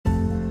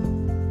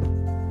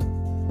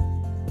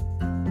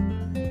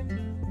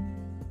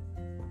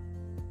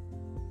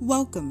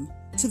Welcome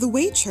to the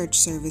Way Church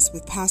service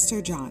with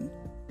Pastor John.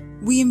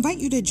 We invite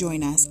you to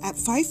join us at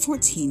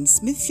 514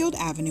 Smithfield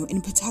Avenue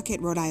in Pawtucket,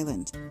 Rhode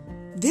Island.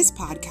 This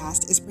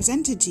podcast is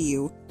presented to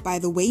you by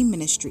the Way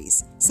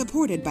Ministries,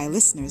 supported by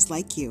listeners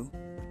like you.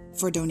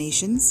 For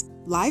donations,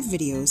 live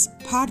videos,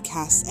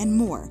 podcasts, and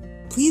more,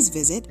 please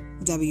visit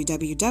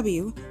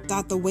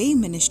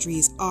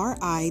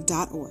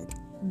www.thewayministriesri.org.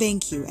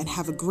 Thank you and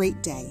have a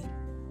great day.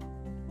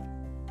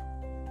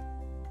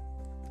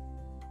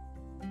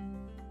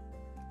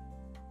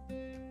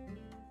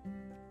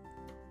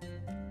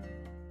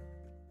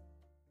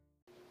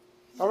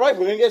 All right,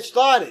 we're going to get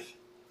started.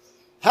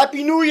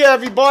 Happy New Year,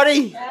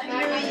 everybody. Happy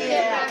New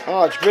Year.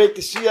 Oh, it's great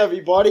to see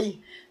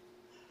everybody.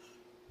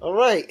 All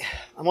right,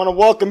 I want to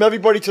welcome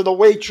everybody to the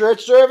Way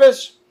Church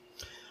service.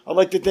 I'd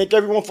like to thank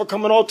everyone for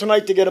coming out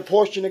tonight to get a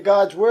portion of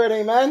God's Word.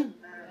 Amen.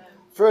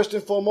 First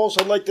and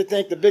foremost, I'd like to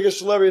thank the biggest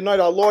celebrity of the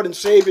night, our Lord and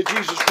Savior,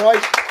 Jesus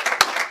Christ.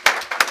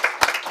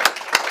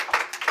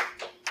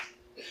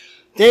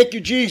 Thank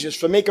you, Jesus,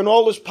 for making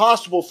all this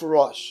possible for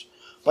us.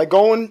 By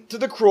going to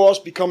the cross,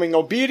 becoming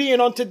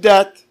obedient unto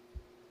death,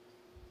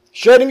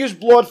 shedding his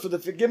blood for the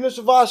forgiveness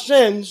of our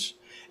sins,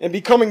 and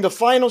becoming the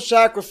final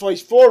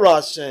sacrifice for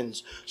our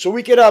sins, so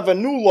we could have a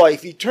new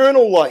life,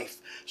 eternal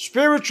life,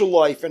 spiritual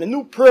life, and a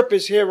new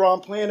purpose here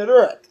on planet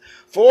Earth.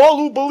 For all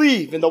who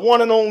believe in the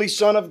one and only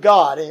Son of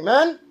God.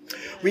 Amen?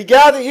 We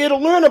gather here to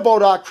learn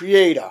about our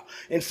Creator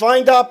and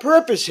find our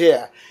purpose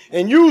here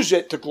and use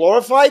it to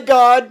glorify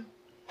God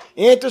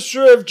and to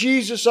serve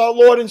Jesus, our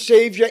Lord and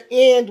Savior,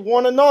 and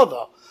one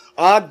another.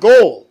 Our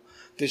goal.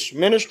 This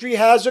ministry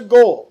has a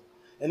goal,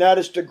 and that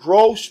is to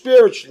grow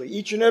spiritually,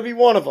 each and every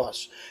one of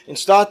us, and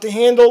start to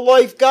handle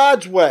life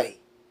God's way,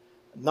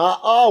 not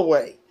our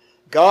way.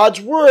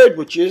 God's Word,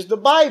 which is the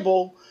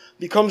Bible,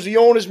 becomes the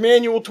owner's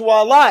manual to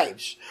our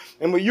lives,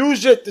 and we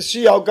use it to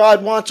see how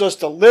God wants us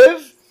to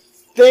live,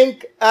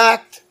 think,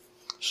 act,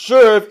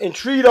 serve, and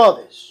treat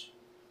others.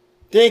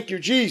 Thank you,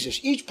 Jesus.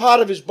 Each part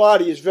of his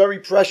body is very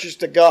precious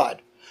to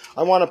God.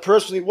 I want to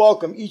personally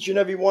welcome each and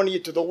every one of you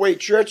to the Way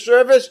Church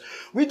service.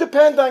 We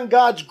depend on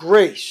God's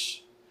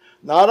grace,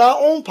 not our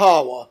own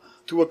power,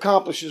 to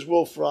accomplish his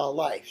will for our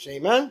lives.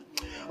 Amen?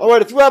 All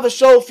right, if you have a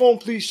cell phone,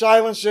 please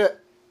silence it.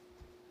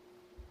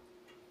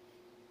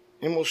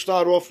 And we'll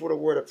start off with a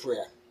word of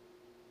prayer.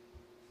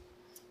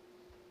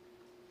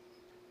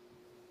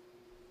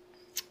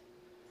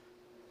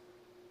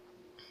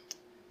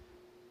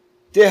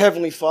 Dear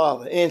Heavenly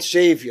Father and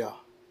Savior,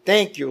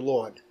 thank you,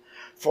 Lord,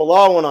 for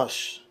allowing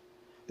us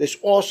this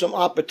awesome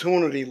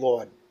opportunity,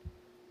 Lord,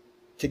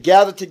 to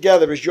gather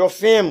together as your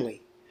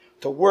family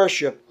to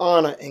worship,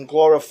 honor, and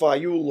glorify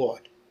you,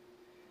 Lord,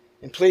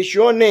 and place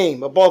your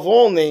name above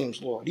all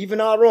names, Lord,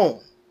 even our own,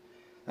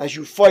 as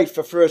you fight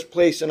for first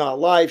place in our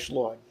lives,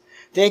 Lord.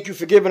 Thank you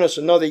for giving us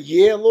another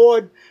year,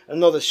 Lord,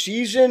 another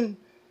season.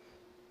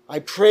 I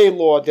pray,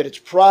 Lord, that it's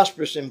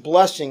prosperous and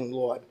blessing,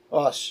 Lord,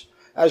 us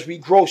as we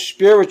grow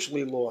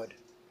spiritually, Lord,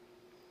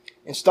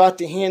 and start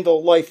to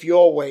handle life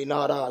your way,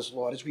 not ours,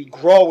 Lord, as we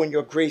grow in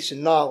your grace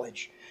and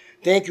knowledge.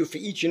 Thank you for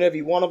each and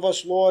every one of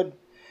us, Lord,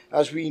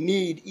 as we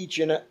need each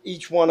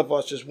one of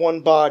us as one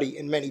body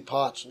in many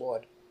parts,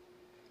 Lord.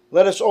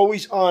 Let us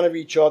always honor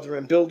each other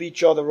and build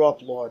each other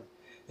up, Lord,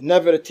 and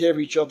never to tear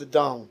each other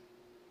down.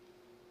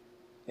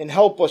 And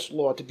help us,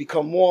 Lord, to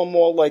become more and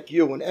more like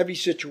you in every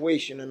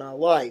situation in our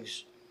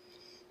lives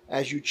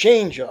as you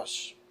change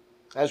us,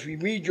 as we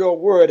read your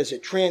word, as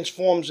it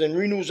transforms and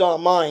renews our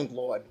mind,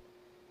 Lord,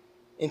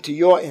 into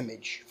your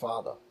image,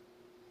 Father.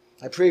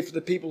 I pray for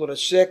the people that are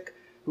sick,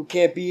 who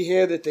can't be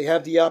here, that they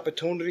have the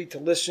opportunity to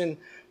listen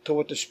to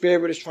what the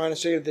Spirit is trying to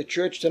say to the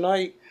church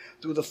tonight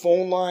through the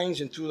phone lines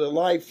and through the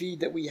live feed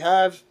that we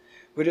have.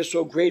 We're just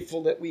so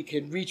grateful that we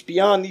can reach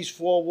beyond these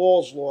four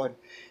walls, Lord,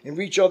 and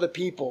reach other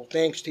people,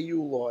 thanks to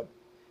you, Lord,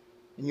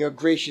 and your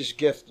gracious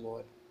gift,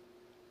 Lord.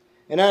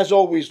 And as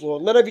always,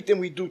 Lord, let everything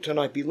we do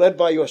tonight be led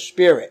by your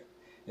Spirit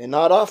and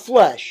not our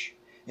flesh.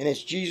 And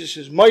it's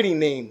Jesus' mighty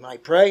name, I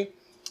pray.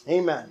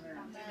 Amen.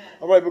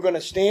 All right, we're going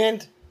to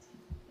stand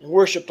and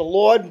worship the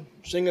Lord,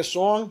 sing a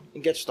song,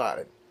 and get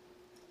started.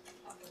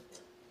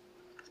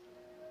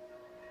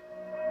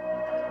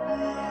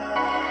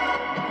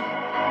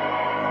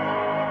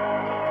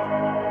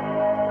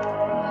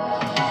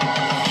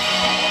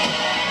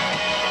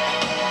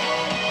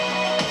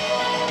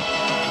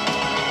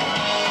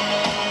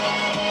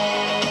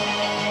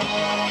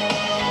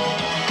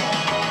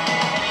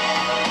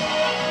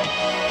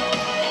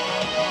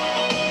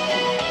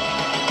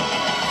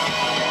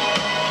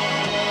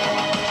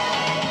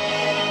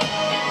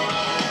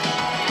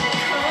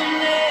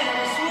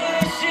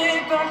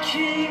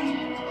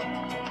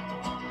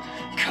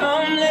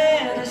 Come,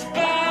 let us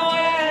bow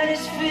at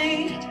his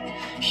feet.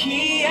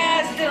 He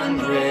has done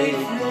great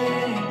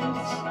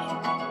things.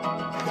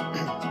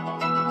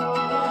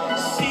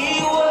 See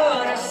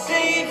what our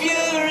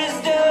Savior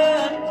has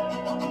done.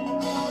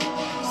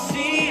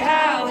 See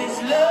how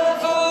his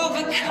love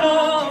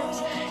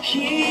overcomes.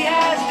 He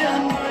has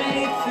done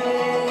great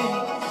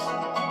things.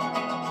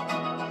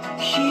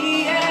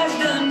 He has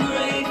done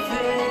great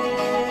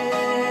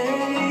things.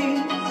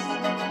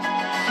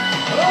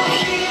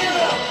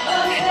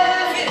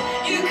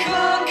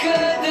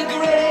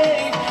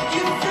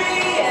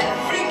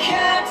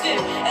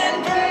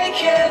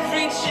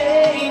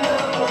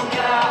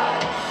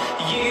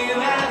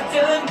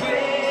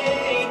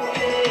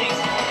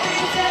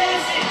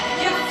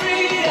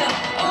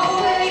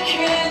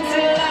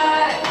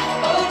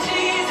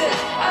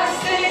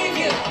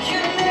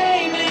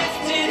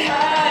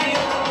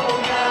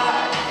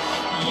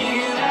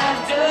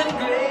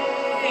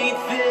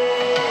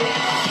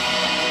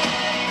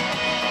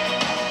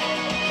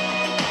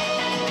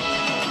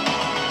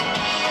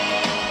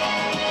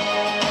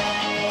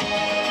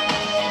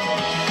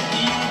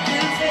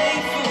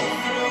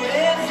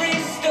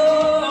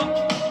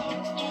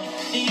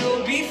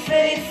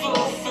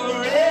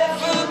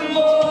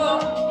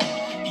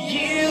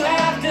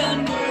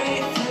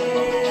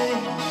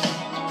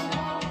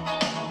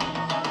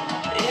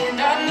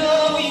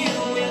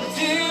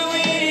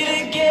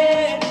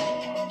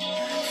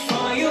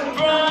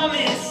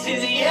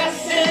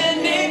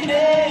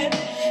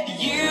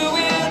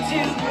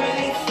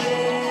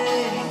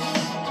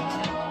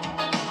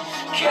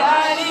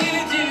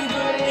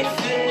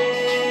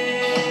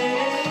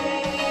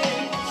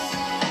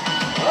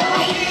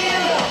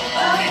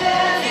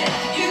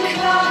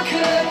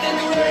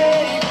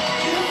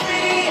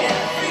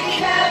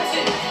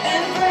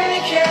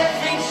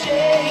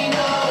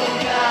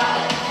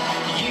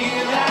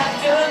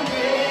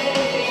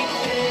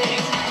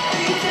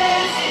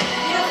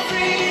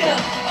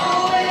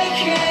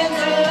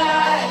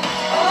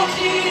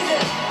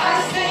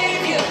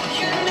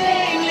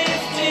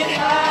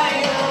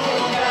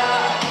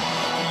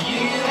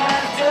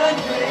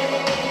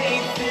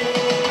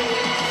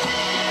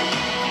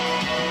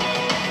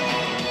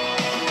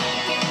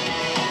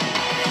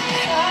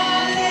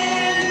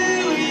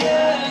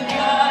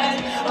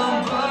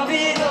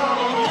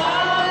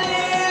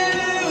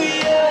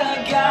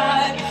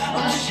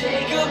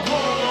 unshakable.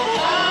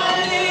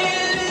 Hallelujah,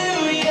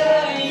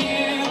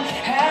 you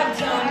have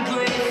done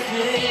great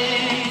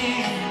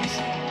things.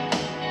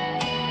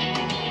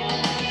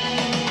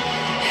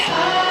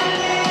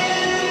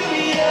 Hallelujah,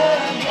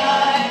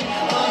 God,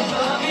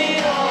 above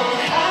it all.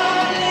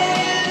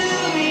 Hallelujah,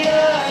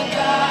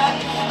 God,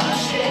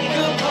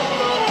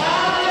 unshakable.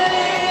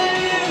 Hallelujah,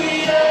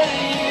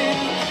 you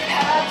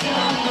have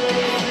done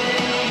great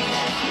things.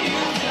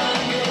 You've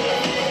done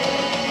great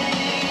things.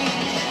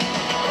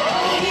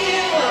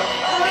 Hero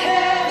of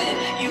heaven,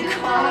 you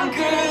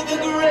conquer the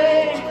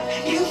grave.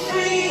 You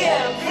free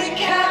every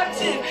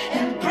captive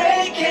and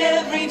break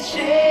every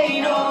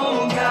chain.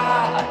 Oh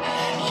God,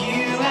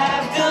 you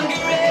have done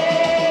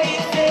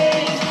great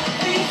things.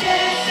 We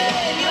dance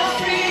in your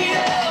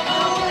freedom,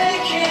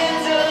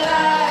 awakens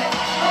alive.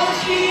 Oh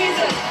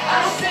Jesus,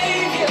 our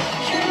Savior,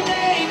 your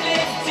name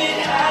lifted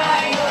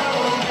high.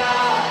 Oh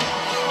God,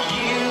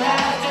 you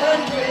have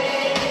done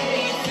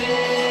great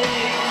things.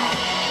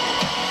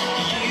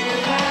 You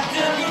have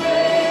done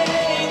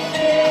great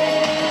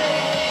things.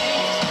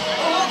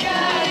 Oh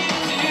God, you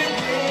do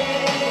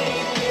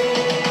great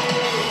things.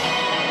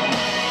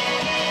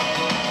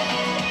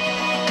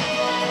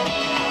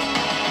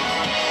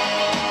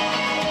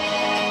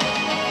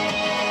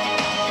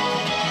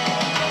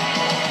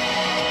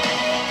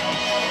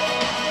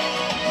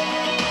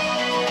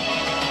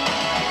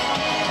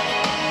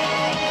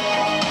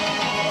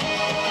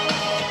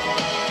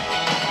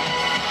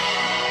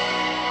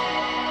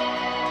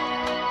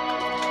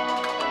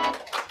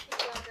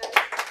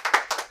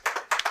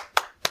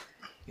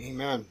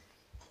 Amen.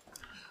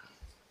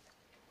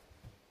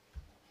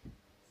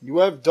 You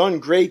have done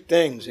great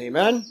things.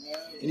 Amen.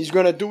 And he's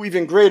going to do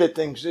even greater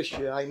things this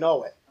year. I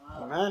know it.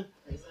 Amen.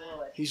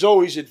 He's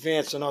always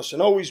advancing us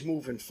and always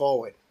moving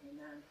forward.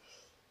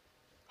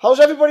 How's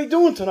everybody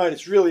doing tonight?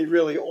 It's really,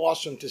 really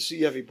awesome to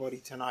see everybody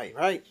tonight,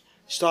 right?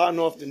 Starting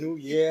off the new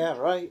year,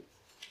 right?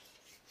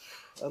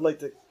 I'd like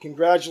to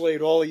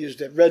congratulate all of you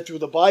that read through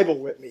the Bible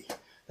with me.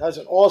 That's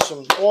an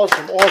awesome,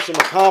 awesome, awesome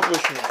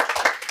accomplishment.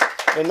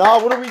 And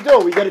now what do?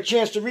 We get a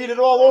chance to read it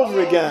all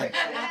over again.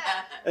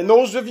 And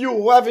those of you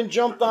who haven't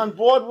jumped on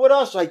board with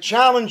us, I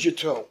challenge you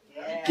to.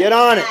 Get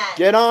on it.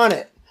 Get on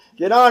it.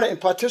 Get on it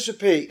and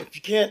participate. If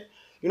you can't,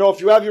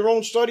 if you have your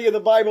own study of the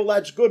Bible,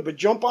 that's good. But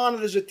jump on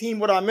it as a team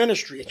with our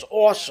ministry. It's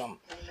awesome.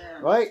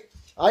 Right?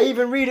 I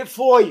even read it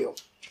for you.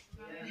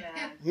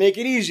 Make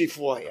it easy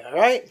for you. All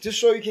right?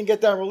 Just so you can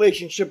get that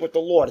relationship with the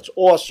Lord. It's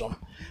awesome.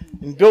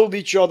 And build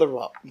each other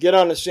up. Get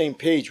on the same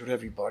page with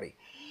everybody.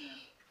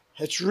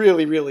 It's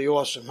really, really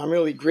awesome. I'm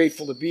really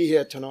grateful to be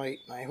here tonight.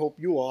 I hope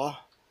you are,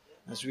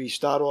 as we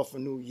start off a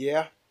new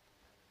year.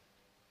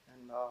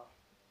 And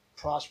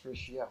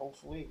prosperous year,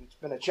 hopefully. It's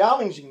been a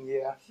challenging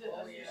year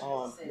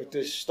with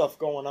this stuff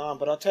going on.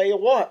 But I'll tell you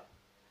what.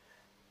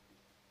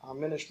 Our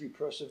ministry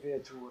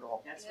persevered through it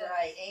all. That's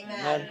right. Amen.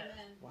 Amen.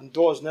 When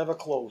doors never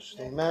closed.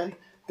 Amen.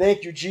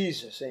 Thank you,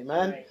 Jesus.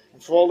 Amen.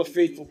 And for all the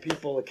faithful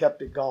people that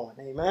kept it going.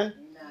 Amen.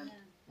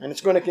 And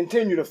it's going to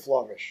continue to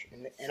flourish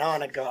and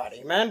honor God.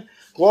 Amen.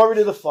 Glory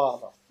to the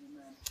Father.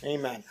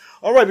 Amen.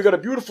 All right, we've got a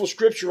beautiful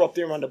scripture up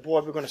there on the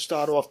board. We're going to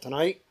start off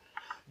tonight.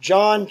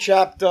 John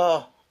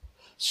chapter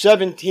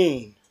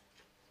 17.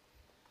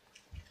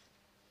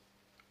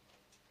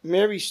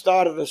 Mary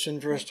started us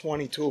in verse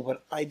 22,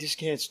 but I just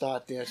can't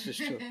start there. It's just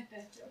true.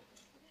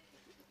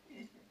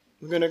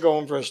 We're going to go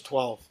in verse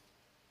 12.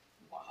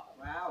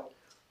 Wow.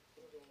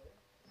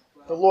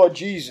 The Lord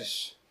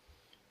Jesus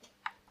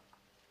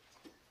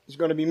is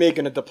going to be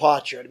making a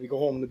departure to go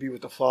home to be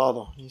with the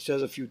Father. He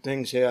says a few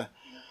things here.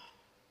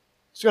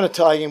 It's going to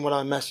tie in with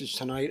our message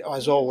tonight,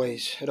 as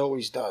always. It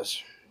always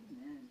does.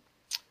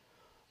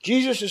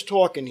 Jesus is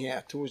talking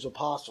here to his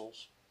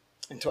apostles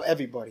and to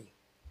everybody.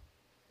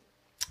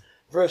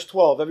 Verse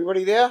 12.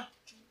 Everybody there?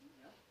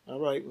 All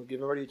right. We'll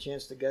give everybody a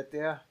chance to get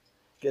there.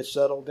 Get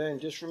settled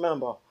in. Just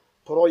remember,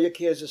 put all your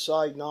cares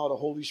aside now. The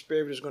Holy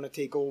Spirit is going to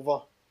take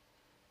over.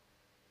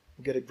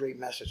 We'll get a great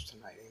message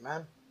tonight.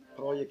 Amen?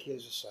 Put all your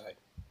cares aside.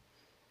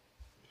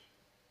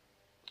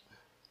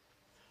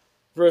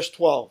 Verse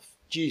 12.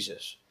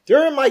 Jesus.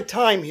 During my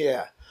time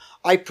here,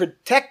 I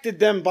protected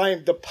them by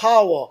the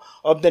power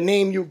of the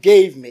name you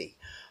gave me.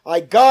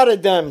 I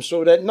guarded them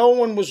so that no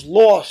one was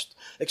lost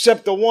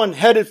except the one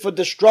headed for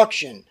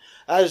destruction,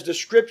 as the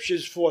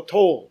scriptures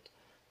foretold.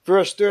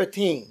 Verse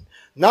 13.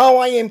 Now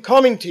I am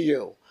coming to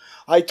you.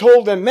 I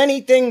told them many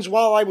things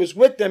while I was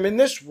with them in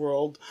this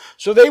world,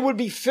 so they would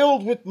be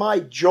filled with my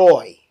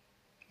joy.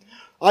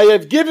 I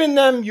have given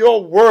them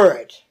your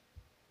word,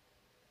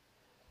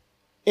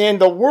 and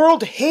the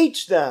world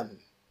hates them,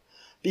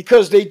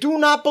 because they do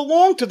not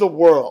belong to the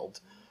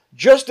world,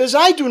 just as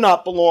I do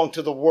not belong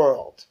to the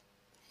world.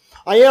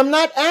 I am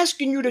not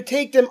asking you to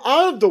take them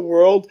out of the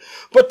world,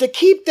 but to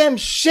keep them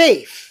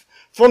safe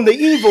from the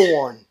evil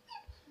one.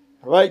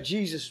 All right,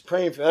 Jesus is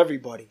praying for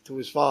everybody, to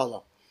his Father.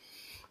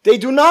 They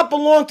do not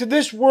belong to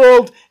this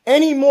world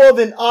any more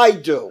than I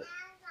do.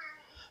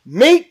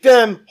 Make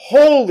them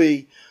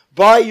holy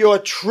by your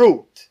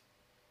truth.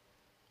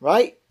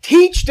 Right?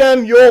 Teach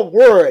them your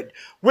word,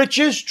 which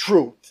is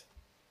truth.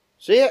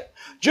 See it?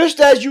 Just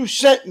as you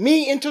sent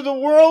me into the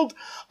world,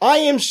 I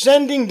am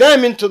sending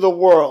them into the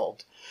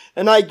world.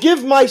 And I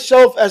give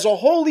myself as a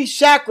holy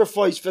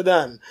sacrifice for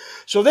them,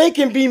 so they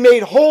can be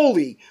made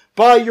holy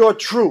by your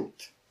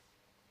truth.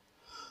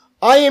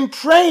 I am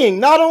praying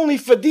not only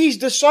for these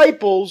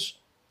disciples,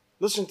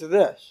 listen to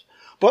this,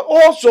 but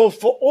also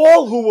for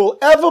all who will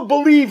ever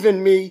believe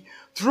in me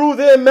through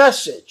their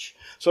message.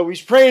 So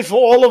he's praying for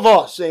all of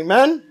us.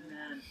 Amen?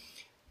 Amen.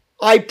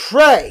 I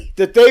pray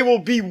that they will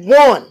be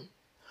one,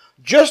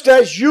 just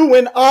as you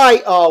and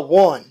I are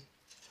one.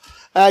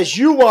 As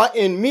you are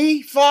in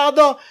me,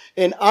 Father,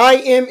 and I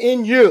am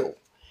in you.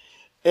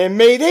 And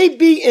may they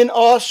be in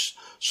us,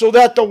 so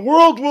that the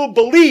world will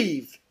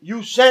believe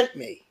you sent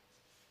me.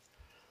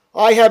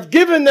 I have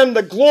given them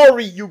the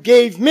glory you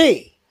gave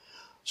me,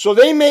 so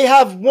they may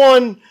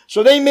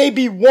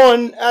be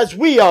one as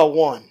we are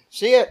one.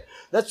 See it?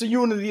 That's the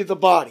unity of the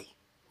body.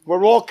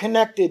 We're all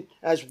connected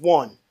as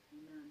one.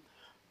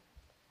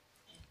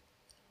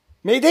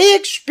 May they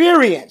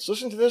experience,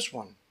 listen to this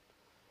one,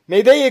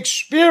 may they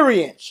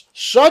experience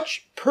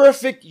such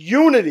perfect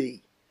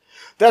unity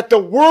that the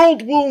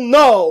world will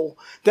know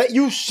that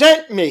you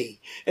sent me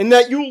and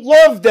that you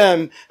love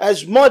them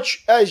as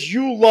much as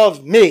you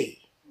love me.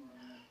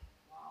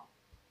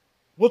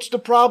 What's the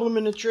problem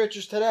in the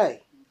churches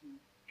today?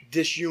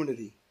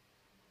 Disunity.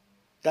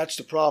 That's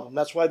the problem.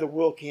 That's why the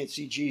world can't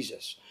see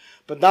Jesus.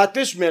 But not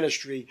this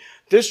ministry.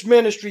 This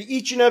ministry,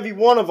 each and every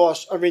one of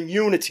us are in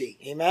unity.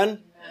 Amen? Amen.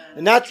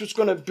 And that's what's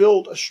going to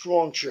build a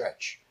strong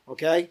church.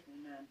 Okay?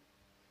 Amen.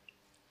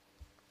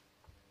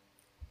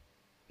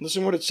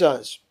 Listen what it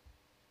says.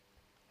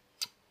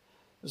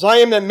 As I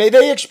am them, may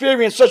they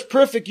experience such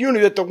perfect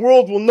unity that the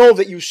world will know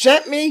that you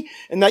sent me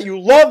and that you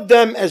love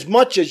them as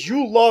much as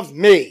you love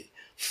me.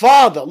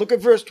 Father, look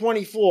at verse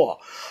 24.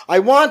 I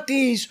want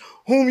these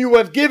whom you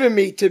have given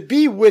me to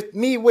be with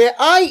me where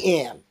I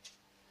am.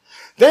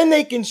 Then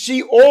they can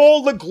see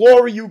all the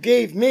glory you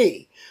gave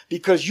me,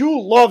 because you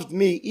loved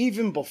me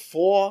even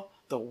before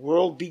the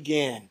world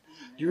began.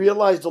 Do you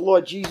realize the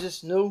Lord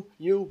Jesus knew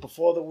you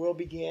before the world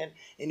began,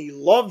 and he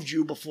loved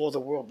you before the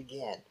world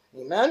began?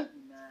 Amen?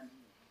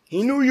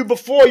 He knew you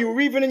before you were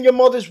even in your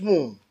mother's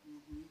womb.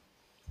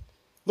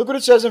 Look what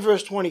it says in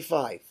verse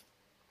 25.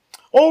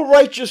 O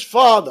righteous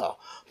Father,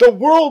 the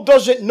world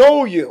doesn't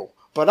know you,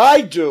 but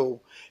I do,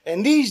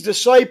 and these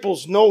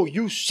disciples know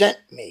you sent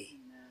me.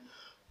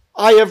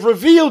 I have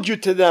revealed you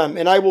to them,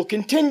 and I will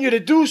continue to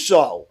do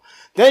so.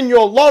 Then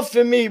your love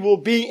for me will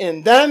be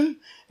in them,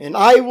 and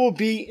I will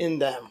be in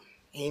them.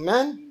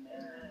 Amen?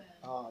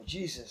 Oh,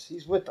 Jesus,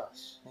 he's with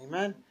us.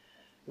 Amen?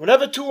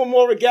 Whenever two or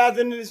more are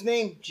gathered in his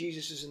name,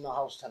 Jesus is in the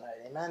house tonight.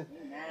 Amen?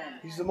 Amen.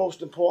 He's the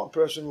most important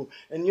person.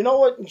 And you know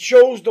what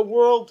shows the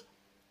world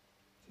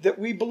that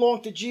we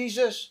belong to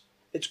Jesus?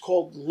 It's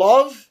called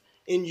love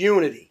and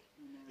unity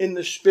in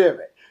the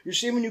spirit. You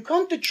see, when you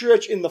come to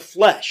church in the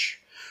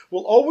flesh,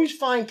 we'll always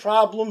find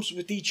problems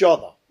with each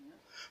other.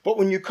 But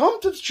when you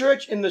come to the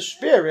church in the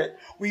spirit,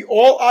 we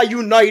all are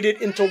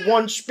united into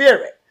one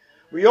spirit.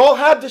 We all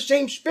have the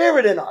same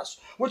spirit in us,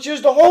 which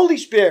is the Holy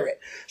Spirit.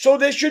 So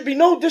there should be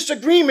no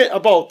disagreement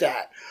about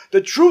that.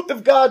 The truth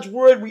of God's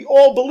word, we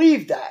all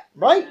believe that,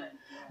 right?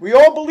 We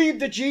all believe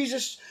that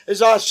Jesus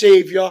is our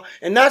Savior,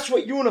 and that's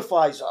what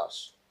unifies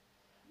us,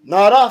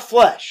 not our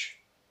flesh.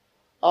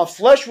 Our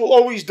flesh will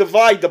always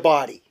divide the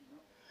body,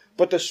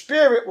 but the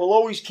Spirit will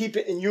always keep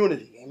it in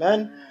unity.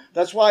 Amen?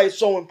 That's why it's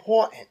so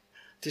important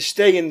to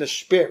stay in the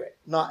Spirit,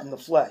 not in the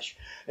flesh.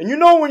 And you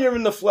know when you're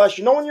in the flesh,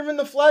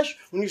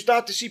 when you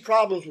start to see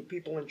problems with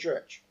people in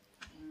church,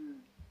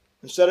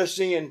 instead of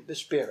seeing the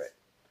Spirit.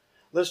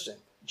 Listen,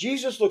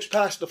 Jesus looks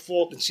past the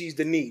fault and sees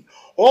the need.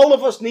 All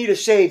of us need a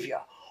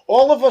Savior.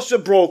 All of us are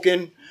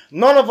broken.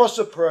 None of us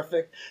are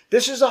perfect.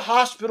 This is a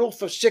hospital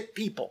for sick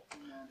people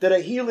that are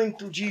healing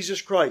through Jesus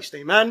Christ.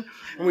 Amen?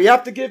 And we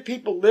have to give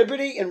people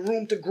liberty and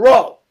room to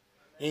grow.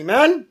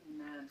 Amen?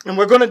 And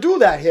we're going to do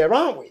that here,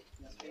 aren't we?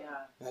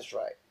 That's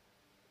right.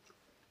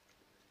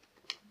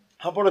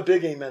 How about a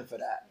big amen for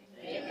that?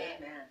 Amen.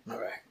 All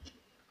right.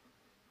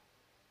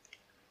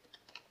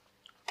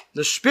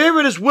 The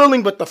spirit is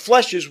willing, but the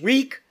flesh is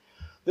weak.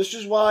 This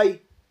is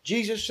why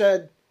Jesus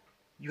said,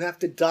 you have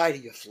to die to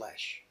your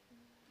flesh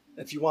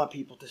if you want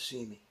people to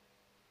see me.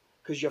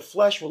 Because your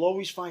flesh will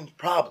always find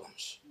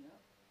problems.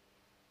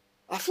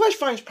 Our flesh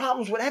finds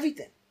problems with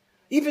everything,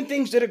 even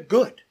things that are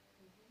good.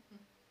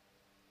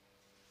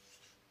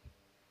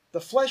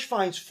 The flesh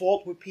finds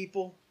fault with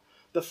people.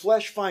 The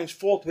flesh finds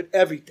fault with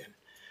everything.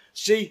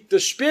 See,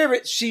 the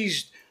spirit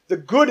sees the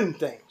good in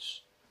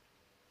things.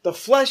 The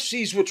flesh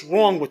sees what's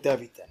wrong with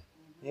everything.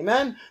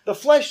 Amen? The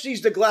flesh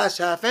sees the glass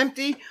half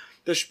empty.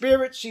 The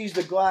spirit sees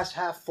the glass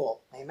half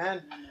full.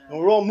 Amen? And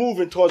we're all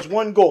moving towards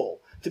one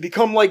goal, to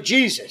become like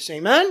Jesus.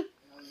 Amen?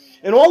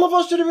 And all of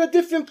us are in a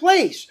different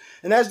place.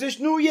 And as this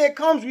new year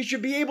comes, we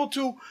should be able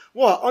to,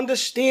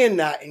 understand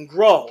that and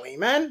grow.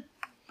 Amen?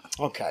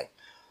 Okay.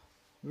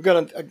 We've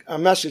got a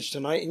message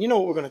tonight, and you know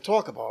what we're going to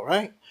talk about,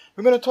 right?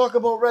 We're going to talk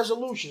about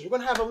resolutions. We're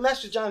going to have a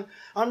message on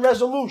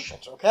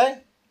resolutions,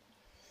 okay?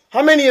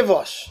 How many of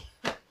us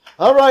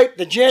All right,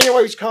 the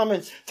January's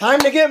coming. Time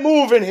to get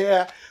moving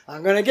here.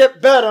 I'm going to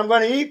get better. I'm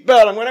going to eat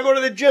better. I'm going to go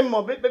to the gym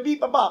more.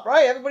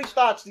 Right? Everybody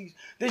starts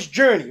this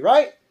journey,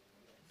 right?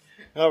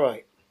 All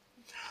right.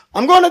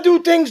 I'm going to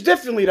do things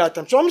differently that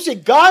time. So I'm going to say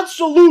God's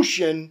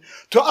solution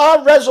to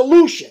our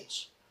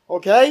resolutions,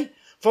 okay,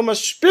 from a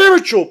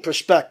spiritual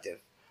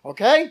perspective,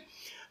 okay?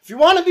 If you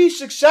want to be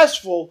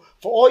successful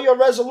for all your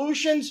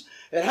resolutions,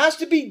 it has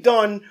to be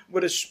done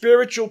with a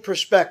spiritual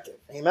perspective,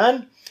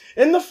 amen?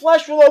 In the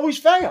flesh, we'll always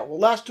fail. We'll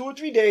last 2 or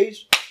 3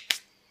 days.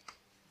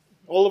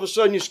 All of a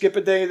sudden, you skip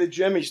a day of the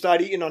gym, and you start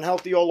eating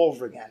unhealthy all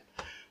over again.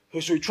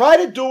 So we try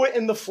to do it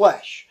in the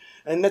flesh,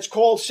 and that's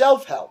called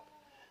self-help.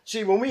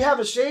 See, when we have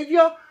a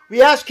Savior,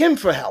 we ask Him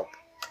for help.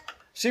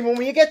 See, when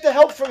we get the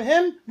help from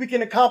Him, we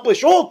can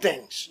accomplish all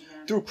things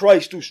through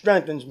Christ who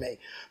strengthens me.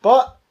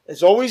 But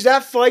there's always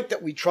that fight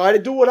that we try to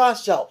do it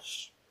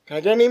ourselves. Can I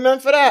get an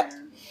amen for that?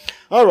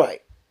 All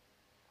right.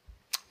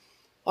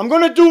 I'm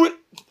going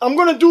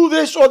to do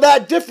this or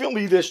that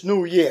differently this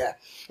new year.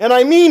 And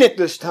I mean it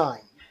this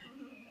time.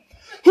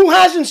 Who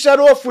hasn't set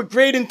off with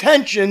great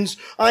intentions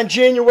on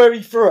January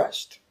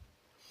 1st?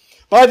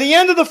 By the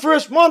end of the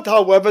first month,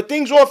 however,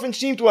 things often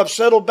seem to have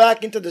settled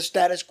back into the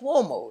status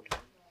quo mode.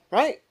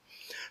 Right?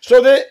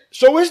 So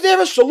is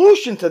there a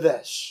solution to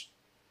this?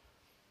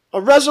 A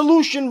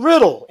resolution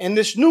riddle in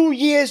this New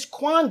Year's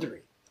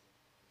quandary?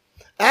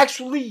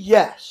 Actually,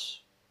 yes.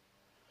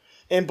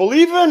 And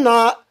believe it or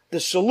not, the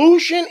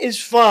solution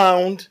is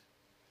found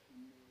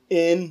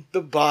in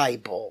the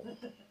Bible.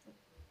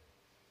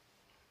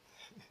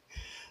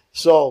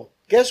 So,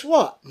 guess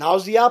what?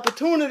 Now's the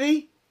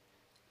opportunity.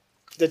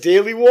 The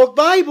Daily Walk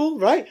Bible,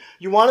 right?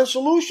 You want a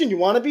solution? You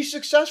want to be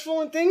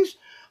successful in things?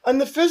 In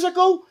the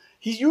physical,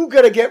 you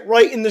got to get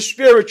right in the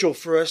spiritual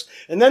first,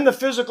 and then the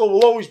physical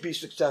will always be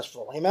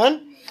successful.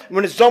 Amen?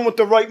 When it's done with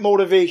the right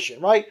motivation,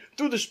 right?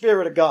 Through the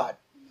Spirit of God.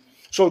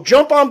 So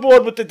jump on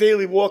board with the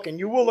Daily Walk, and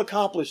you will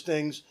accomplish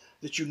things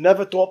that you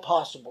never thought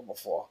possible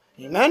before.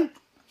 Amen?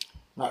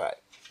 All right.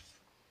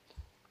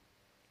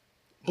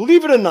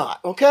 Believe it or not,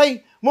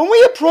 okay? When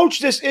we approach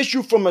this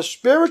issue from a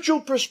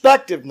spiritual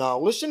perspective now,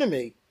 listen to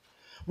me,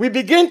 we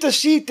begin to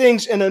see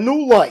things in a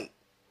new light.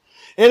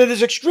 And it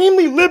is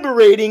extremely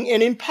liberating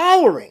and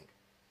empowering.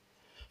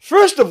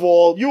 First of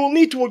all, you will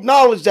need to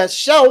acknowledge that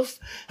self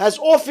has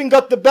often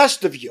got the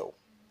best of you.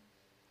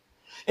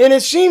 And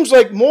it seems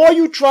like more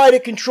you try to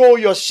control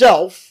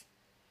yourself,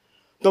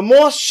 the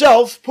more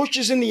self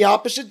pushes in the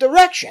opposite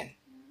direction.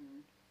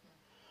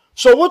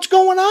 So what's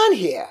going on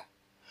here?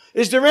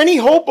 Is there any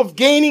hope of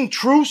gaining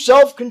true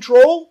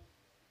self-control?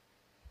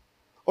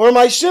 Or am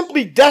I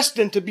simply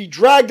destined to be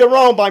dragged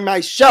around by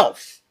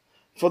myself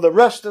for the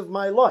rest of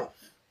my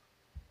life?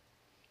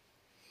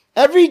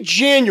 Every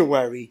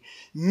January,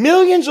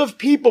 millions of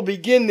people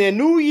begin their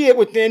new year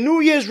with their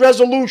New Year's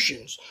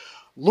resolutions.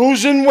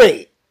 Losing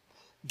weight,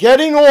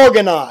 getting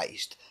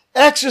organized,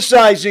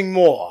 exercising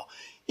more,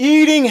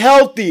 eating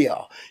healthier,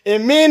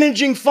 and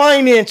managing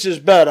finances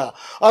better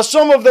are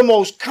some of the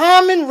most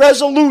common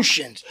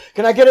resolutions.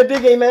 Can I get a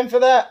big amen for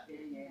that?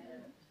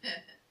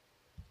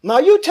 Now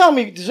you tell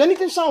me, does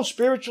anything sound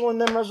spiritual in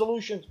them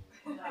resolutions?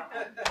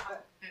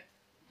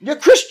 You're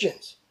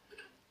Christians.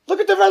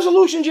 Look at the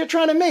resolutions you're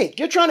trying to make.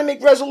 You're trying to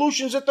make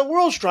resolutions that the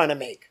world's trying to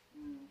make.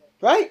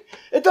 Right?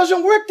 It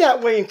doesn't work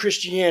that way in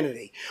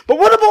Christianity. But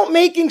what about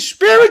making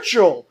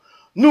spiritual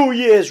New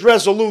Year's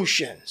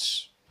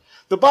resolutions?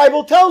 The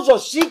Bible tells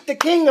us, seek the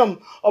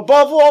kingdom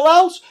above all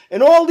else,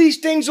 and all these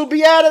things will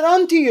be added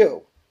unto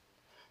you.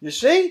 You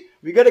see?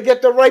 We got to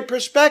get the right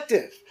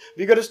perspective.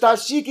 We got to start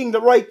seeking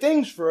the right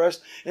things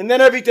first, and then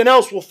everything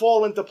else will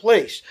fall into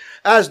place,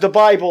 as the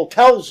Bible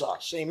tells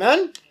us.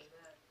 Amen?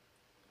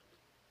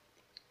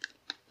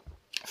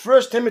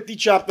 1 Timothy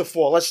chapter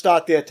 4. Let's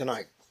start there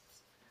tonight.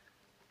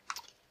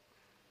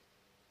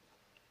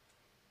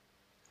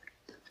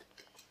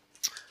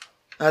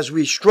 As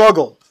we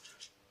struggle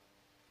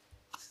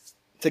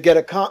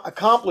to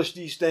accomplish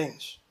these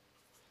things.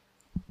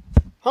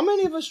 How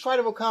many of us try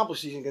to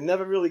accomplish these things and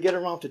never really get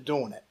around to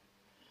doing it?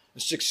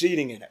 And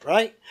succeeding in it,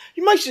 right?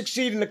 You might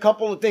succeed in a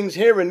couple of things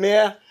here and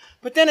there,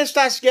 but then it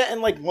starts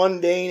getting like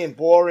mundane and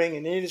boring,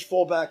 and then you just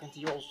fall back into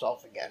your old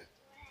self again.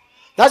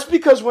 That's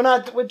because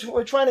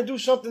we're trying to do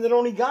something that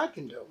only God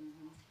can do.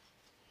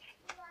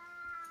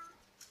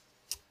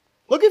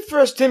 Look at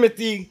 1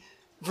 Timothy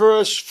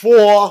verse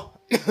 4.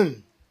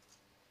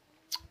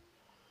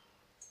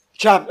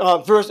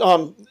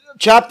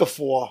 Chapter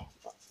 4.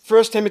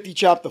 1 Timothy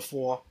chapter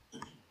 4.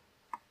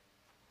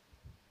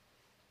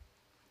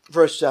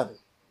 Verse 7.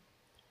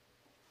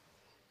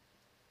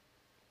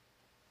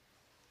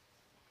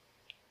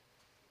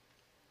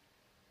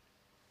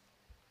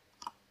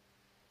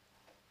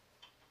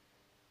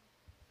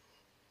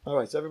 All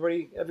right, so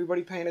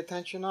everybody paying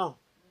attention now?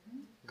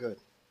 Good.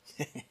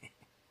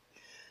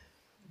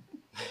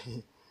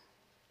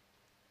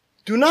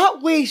 Do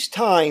not waste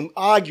time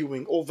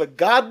arguing over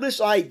godless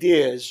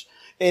ideas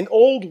and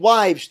old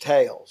wives'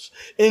 tales.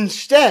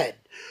 Instead,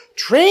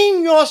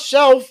 train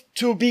yourself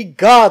to be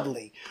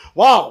godly.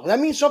 Wow, that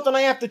means something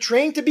I have to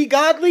train to be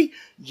godly?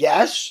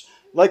 Yes.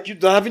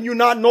 Haven't you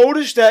not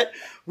noticed that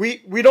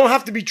we don't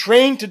have to be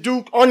trained to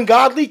do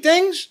ungodly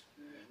things?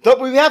 That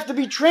we have to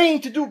be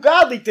trained to do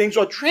godly things,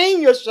 or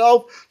train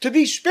yourself to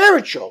be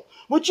spiritual,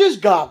 which is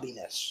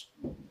godliness.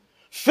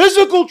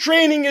 Physical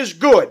training is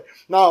good.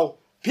 Now,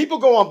 people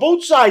go on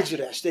both sides of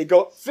this. They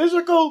go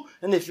physical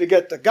and they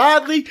forget the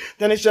godly.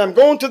 Then they say, I'm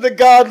going to the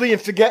godly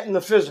and forgetting the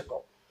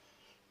physical.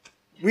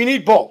 We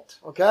need both,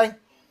 okay?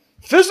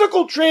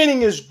 Physical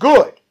training is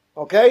good,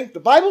 okay? The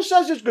Bible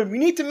says it's good. We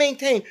need to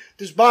maintain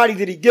this body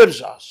that he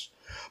gives us.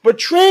 But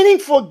training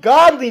for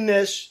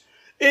godliness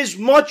is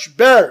much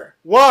better.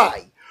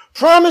 Why?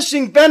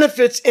 Promising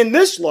benefits in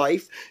this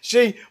life.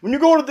 See, when you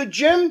go to the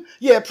gym,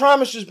 yeah, it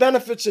promises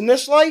benefits in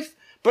this life,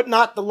 but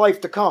not the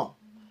life to come.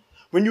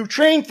 When you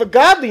train for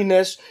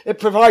godliness, it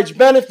provides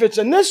benefits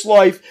in this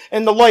life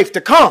and the life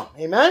to come.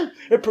 Amen?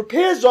 It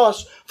prepares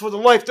us for the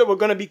life that we're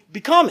going to be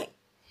becoming.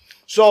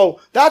 So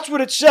that's what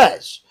it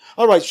says.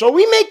 All right, so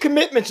we make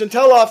commitments and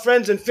tell our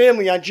friends and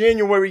family on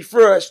January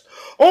 1st,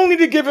 only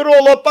to give it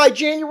all up by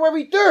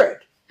January 3rd.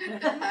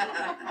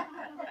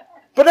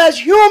 But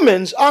as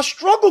humans, our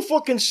struggle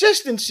for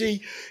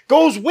consistency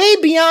goes way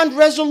beyond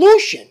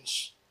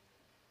resolutions.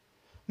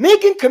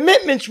 Making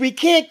commitments we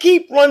can't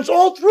keep runs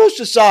all through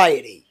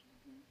society.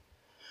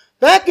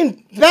 Back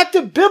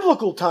to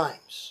biblical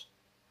times.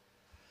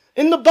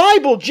 In the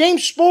Bible,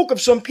 James spoke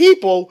of some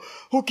people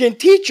who can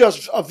teach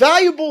us a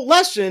valuable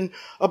lesson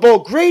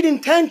about great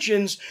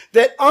intentions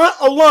that aren't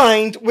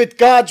aligned with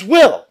God's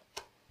will.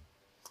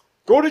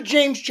 Go to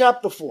James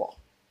chapter 4.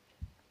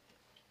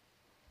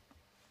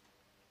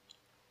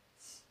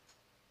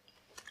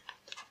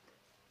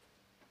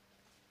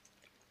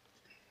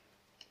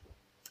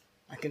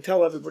 I can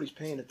tell everybody's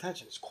paying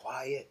attention. It's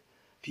quiet.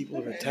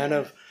 People are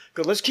attentive.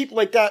 Good. Let's keep it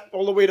like that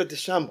all the way to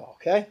December,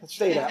 okay? Let's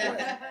stay that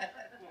way.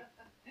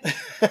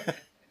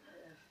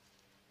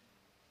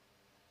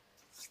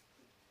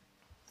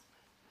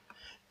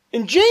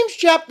 In James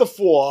chapter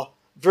 4,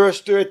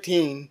 verse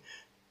 13,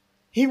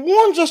 he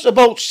warns us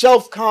about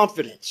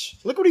self-confidence.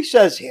 Look what he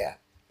says here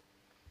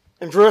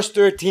in verse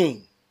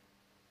 13.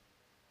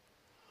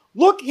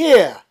 Look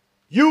here,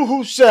 you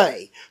who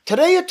say,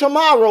 today or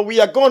tomorrow we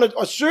are going to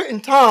a certain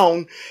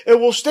town and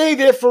will stay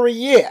there for a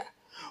year.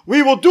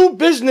 We will do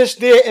business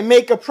there and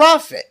make a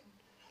profit.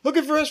 Look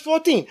at verse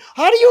 14.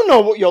 How do you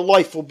know what your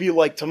life will be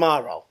like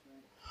tomorrow?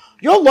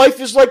 Your life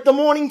is like the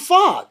morning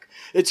fog.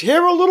 It's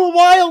here a little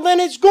while,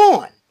 then it's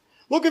gone.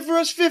 Look at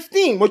verse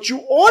 15. What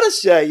you ought to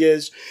say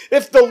is,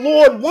 if the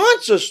Lord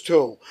wants us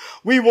to,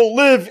 we will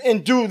live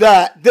and do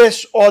that,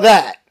 this or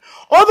that.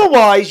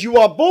 Otherwise, you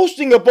are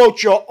boasting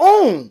about your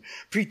own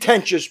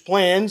pretentious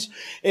plans,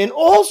 and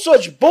all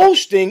such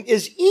boasting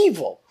is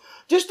evil.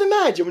 Just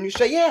imagine when you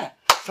say, yeah,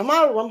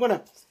 tomorrow I'm going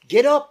to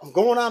get up, I'm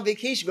going on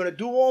vacation, going to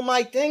do all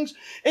my things.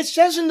 It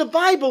says in the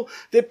Bible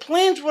that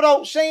plans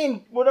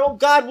without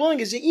God willing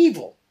is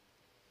evil.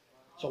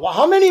 So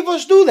how many of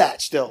us do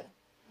that still?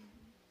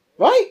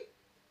 Right?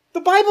 The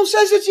Bible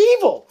says it's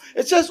evil.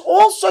 It says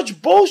all such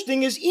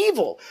boasting is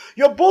evil.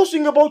 You're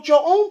boasting about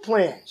your own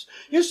plans.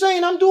 You're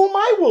saying, I'm doing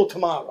my will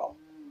tomorrow.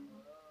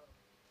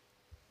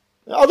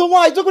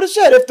 Otherwise, look what it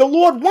said. If the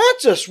Lord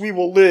wants us, we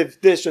will live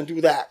this and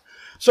do that.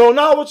 So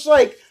now it's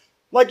like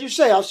you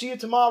say, I'll see you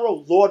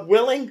tomorrow, Lord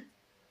willing.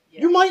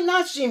 Yes. You might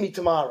not see me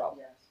tomorrow.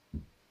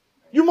 Yes.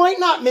 You might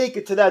not make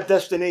it to that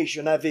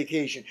destination, that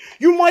vacation.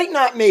 You might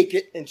not make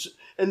it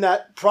in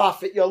that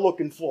profit you're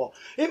looking for.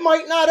 It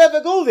might not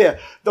ever go there.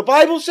 The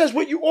Bible says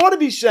what you ought to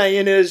be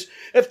saying is,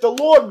 if the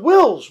Lord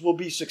wills, we'll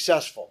be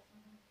successful.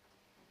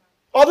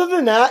 Other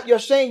than that, you're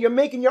saying you're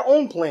making your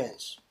own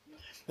plans.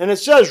 And it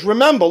says,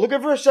 remember, look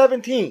at verse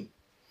 17.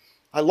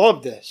 I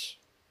love this.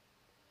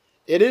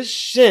 It is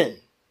sin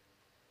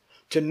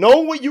to know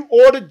what you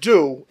ought to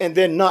do and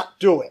then not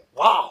do it.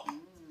 Wow.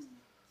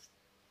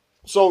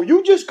 So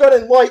you just got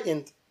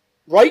enlightened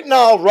right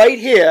now, right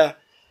here.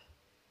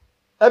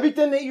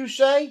 Everything that you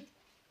say,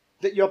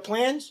 that your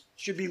plans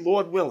should be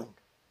Lord willing.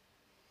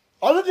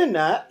 Other than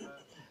that,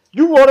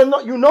 you ought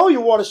to know,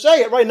 you ought to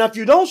say it right now. If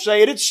you don't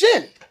say it, it's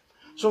sin.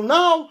 So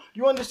now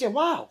you understand,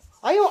 wow,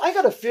 I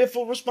got a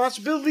fearful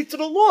responsibility to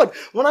the Lord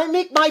when I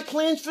make my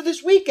plans for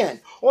this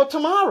weekend or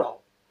tomorrow.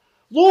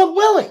 Lord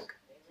willing.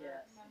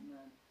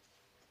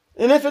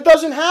 And if it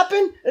doesn't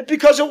happen, it's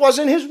because it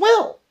wasn't his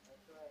will.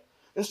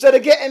 Instead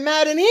of getting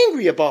mad and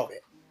angry about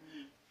it.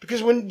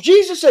 Because when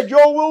Jesus said,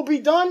 your will be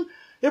done,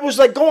 it was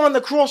like go on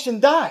the cross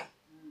and die.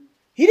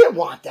 He didn't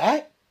want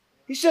that.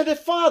 He said,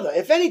 Father,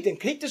 if anything,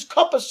 take this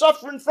cup of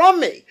suffering from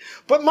me.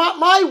 But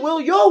my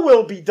will, your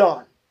will be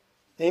done.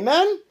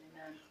 Amen? Amen.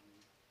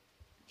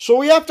 So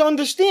we have to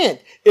understand.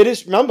 It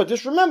is,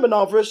 remember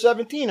now, verse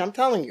 17, I'm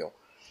telling you.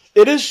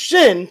 It is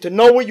sin to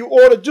know what you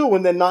ought to do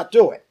and then not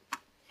do it.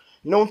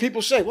 You know, when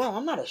people say, well,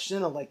 I'm not a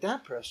sinner like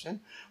that person.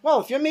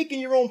 Well, if you're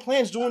making your own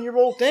plans, doing your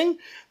own thing,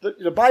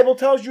 the Bible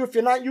tells you if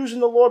you're not using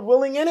the Lord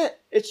willing in it,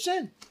 it's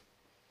sin.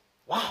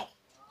 Wow.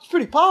 It's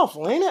pretty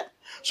powerful, ain't it?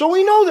 So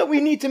we know that we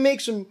need to make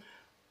some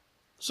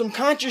some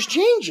conscious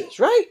changes,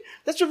 right?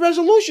 That's a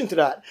resolution to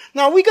that.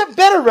 Now, we got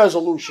better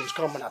resolutions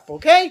coming up,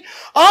 okay?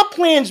 Our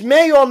plans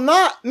may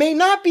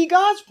not be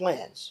God's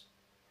plans.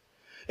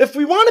 If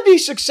we want to be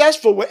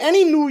successful with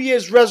any New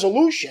Year's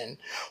resolution,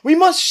 we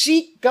must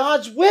seek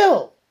God's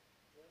will.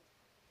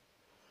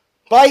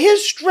 By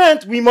His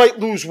strength, we might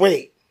lose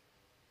weight,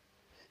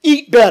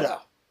 eat better,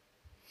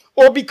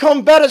 or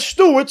become better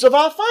stewards of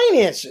our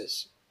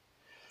finances.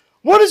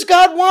 What does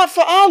God want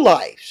for our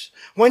lives?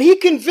 When He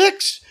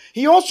convicts,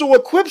 He also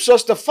equips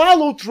us to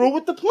follow through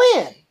with the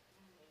plan.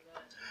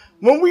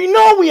 When we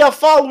know we are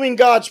following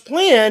God's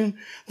plan,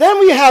 then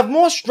we have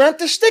more strength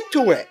to stick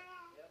to it.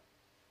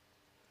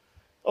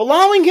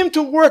 Allowing Him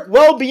to work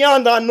well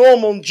beyond our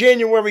normal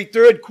January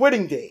 3rd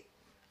quitting date.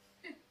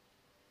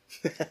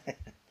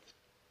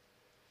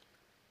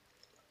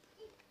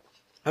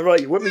 All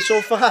right, you with me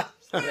so far?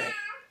 All right.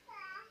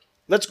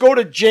 Let's go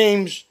to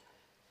James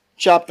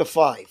chapter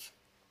 5.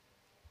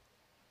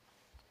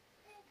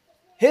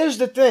 Here's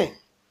the thing.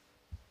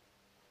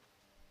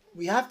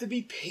 We have to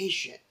be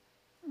patient.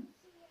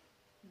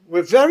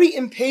 We're very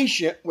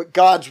impatient with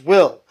God's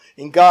will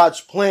and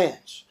God's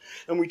plans.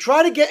 And we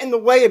try to get in the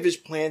way of His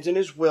plans and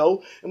His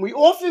will. And we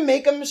often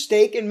make a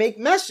mistake and make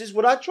messes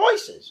with our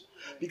choices.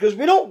 Because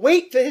we don't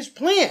wait for His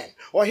plan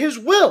or His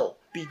will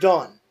be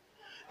done.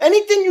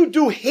 Anything you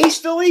do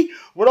hastily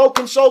without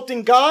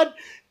consulting God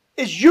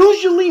is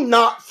usually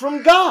not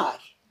from God.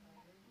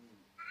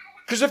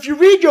 Because if you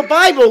read your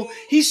Bible,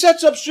 He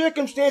sets up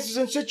circumstances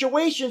and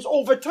situations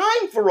over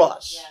time for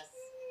us. Yes.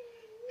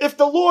 If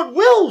the Lord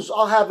wills,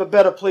 I'll have a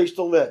better place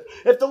to live.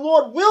 If the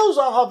Lord wills,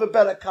 I'll have a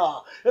better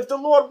car. If the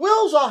Lord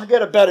wills, I'll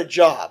get a better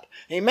job.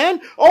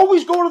 Amen?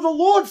 Always go to the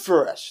Lord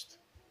first.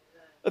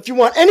 If you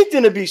want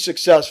anything to be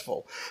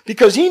successful.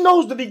 Because He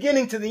knows the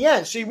beginning to the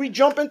end. See, we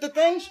jump into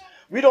things.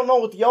 We don't know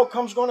what the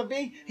outcome's going to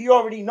be. He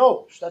already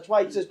knows. That's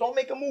why He says, don't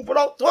make a move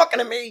without talking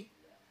to me.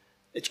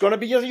 It's going to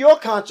be your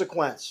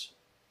consequence.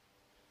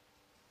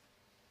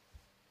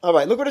 All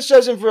right, look what it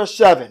says in verse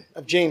 7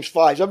 of James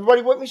 5. Is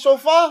everybody with me so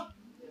far?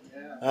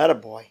 Atta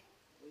boy.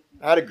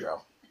 Atta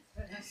girl.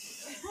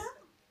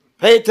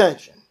 Pay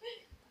attention.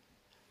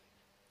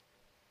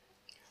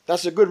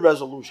 That's a good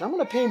resolution. I'm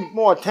going to pay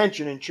more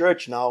attention in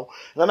church now.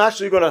 And I'm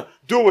actually going to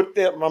do what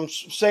I'm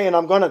saying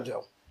I'm going to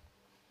do.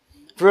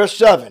 Verse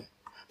 7.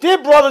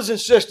 Dear brothers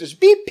and sisters,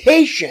 be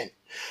patient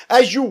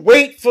as you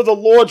wait for the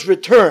Lord's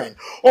return.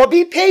 Or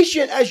be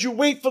patient as you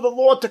wait for the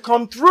Lord to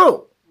come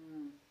through.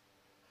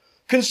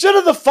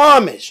 Consider the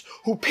farmers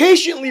who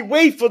patiently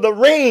wait for the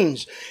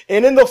rains,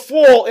 and in the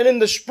fall and in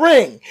the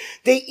spring,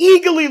 they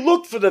eagerly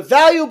look for the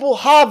valuable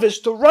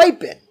harvest to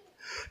ripen.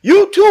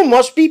 You too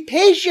must be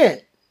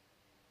patient.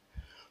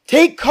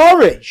 Take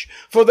courage,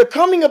 for the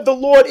coming of the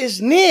Lord is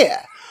near.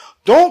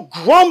 Don't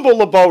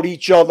grumble about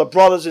each other,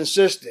 brothers and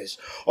sisters,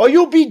 or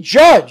you'll be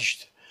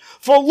judged.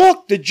 For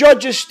look, the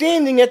judge is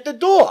standing at the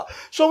door.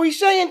 So he's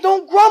saying,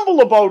 don't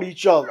grumble about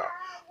each other.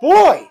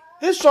 Boy,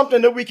 here's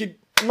something that we could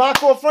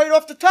knock off right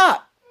off the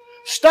top.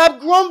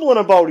 Stop grumbling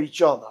about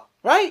each other,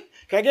 right?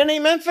 Can I get an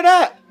amen for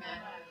that? Amen.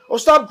 Or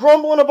stop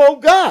grumbling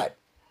about God.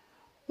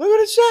 Look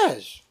what it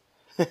says.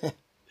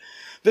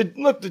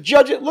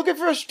 Look at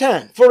verse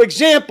 10. For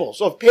examples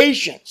of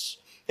patience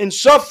and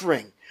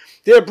suffering,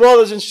 dear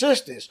brothers and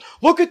sisters,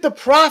 look at the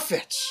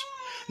prophets.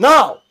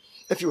 Now,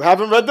 if you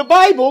haven't read the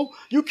Bible,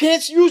 you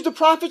can't use the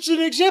prophets as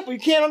an example. You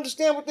can't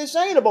understand what they're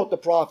saying about the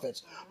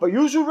prophets. But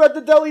you who read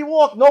the Daily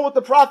Walk know what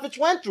the prophets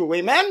went through.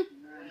 Amen?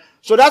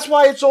 So that's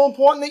why it's so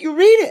important that you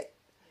read it.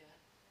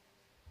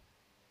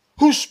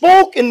 Who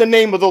spoke in the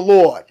name of the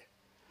Lord.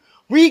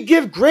 We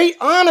give great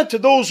honor to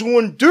those who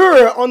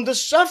endure under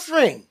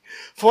suffering.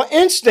 For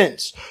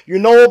instance, you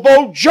know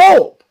about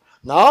Job.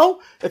 Now,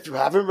 if you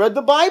haven't read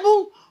the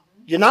Bible,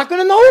 you're not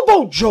going to know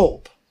about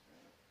Job.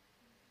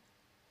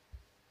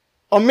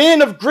 A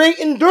man of great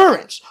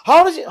endurance.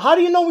 How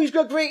do you know he's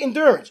got great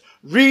endurance?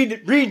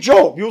 Read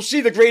Job. You'll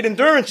see the great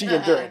endurance he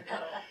endured.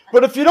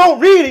 But if you don't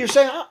read it, you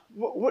say,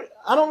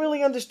 I don't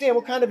really understand.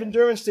 What kind of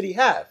endurance did he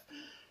have?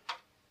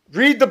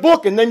 Read the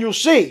book and then you'll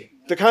see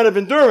the kind of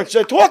endurance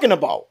they're talking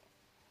about.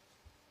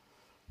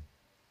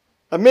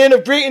 A man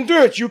of great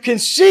endurance. You can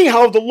see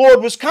how the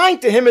Lord was kind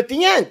to him at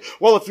the end.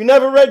 Well, if you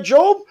never read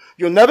Job,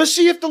 you'll never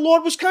see if the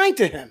Lord was kind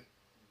to him.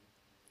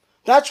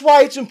 That's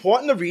why it's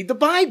important to read the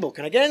Bible.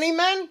 Can I get an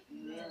amen?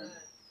 Amen.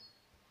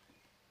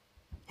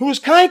 Who was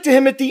kind to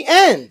him at the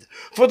end.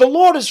 For the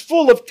Lord is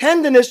full of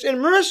tenderness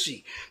and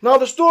mercy. Now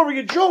the story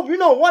of Job, you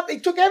know what? They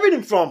took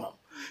everything from him.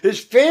 His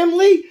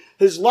family,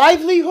 his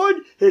livelihood,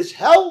 his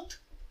health,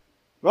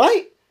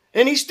 right?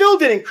 And he still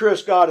didn't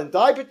curse God and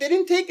die, but they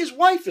didn't take his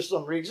wife for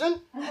some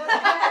reason.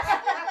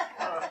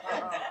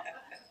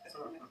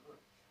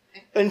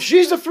 And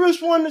she's the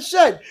first one that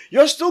said,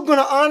 you're still going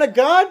to honor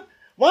God?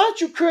 Why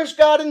don't you curse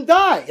God and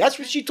die? That's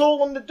what she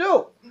told him to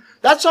do.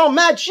 That's how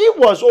mad she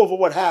was over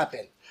what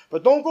happened.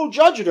 But don't go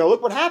judging her.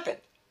 Look what happened.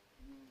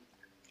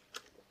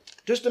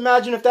 Just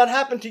imagine if that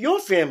happened to your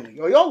family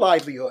or your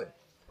livelihood,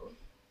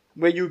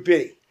 where you'd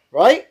be,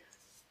 right?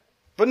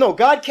 But no,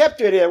 God kept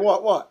her there,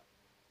 what?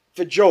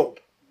 For Job,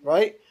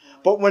 right?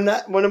 But when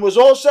it was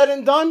all said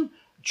and done,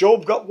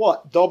 Job got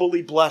what?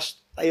 Doubly blessed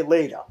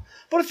later.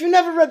 But if you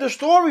never read the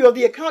story or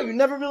the account, you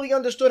never really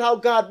understood how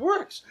God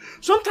works.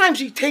 Sometimes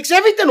he takes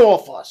everything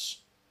off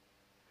us.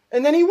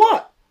 And then he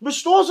what?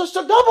 Restores us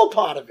the double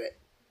part of it.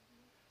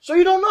 So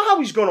you don't know how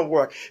he's going to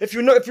work. If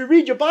you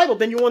read your Bible,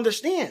 then you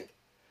understand.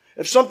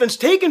 If something's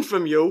taken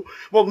from you,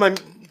 well,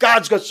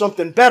 God's got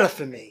something better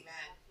for me.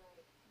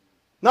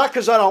 Not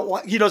because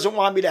he doesn't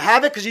want me to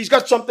have it, because he's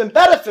got something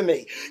better for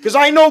me. Because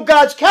I know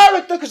God's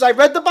character, because I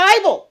read the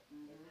Bible.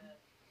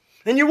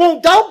 And you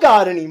won't doubt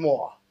God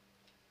anymore.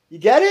 You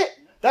get it?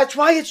 That's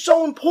why it's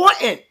so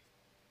important.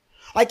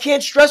 I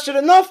can't stress it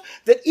enough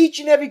that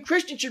each and every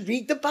Christian should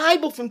read the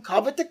Bible from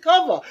cover to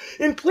cover.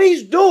 And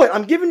please do it.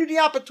 I'm giving you the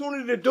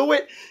opportunity to do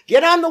it.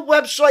 Get on the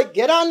website,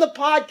 get on the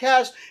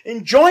podcast,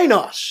 and join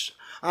us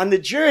on the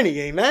journey.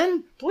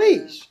 Amen?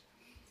 Please.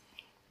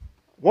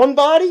 One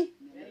body,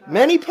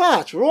 many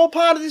parts. We're all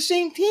part of the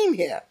same team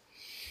here.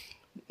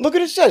 Look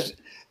at it says.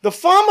 The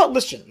farmer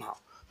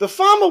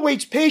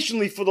waits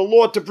patiently for the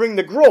Lord to bring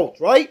the growth,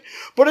 right?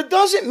 But it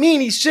doesn't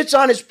mean he sits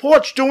on his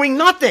porch doing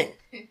nothing.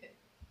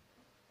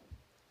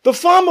 The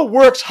farmer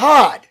works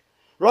hard,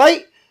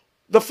 right?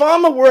 The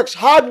farmer works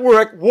hard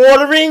work,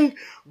 watering,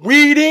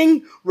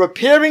 weeding,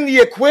 repairing the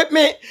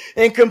equipment,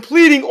 and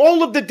completing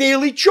all of the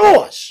daily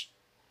chores.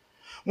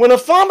 When a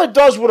farmer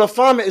does what a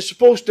farmer is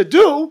supposed to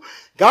do,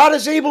 God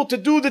is able to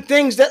do the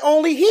things that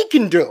only he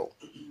can do,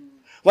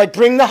 like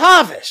bring the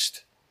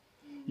harvest.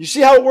 You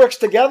see how it works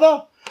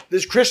together?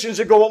 There's Christians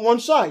that go on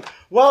one side.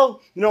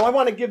 Well, I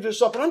want to give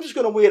this up, and I'm just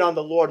going to wait on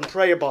the Lord and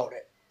pray about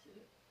it.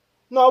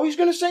 No, he's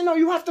going to say, no,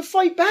 you have to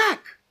fight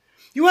back.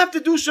 You have to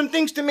do some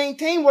things to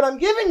maintain what I'm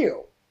giving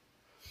you.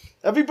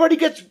 Everybody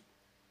gets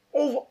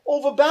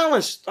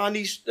overbalanced on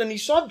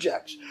these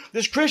subjects.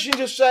 There's Christians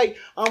that say,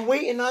 I'm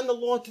waiting on the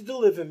Lord to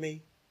deliver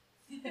me.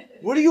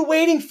 What are you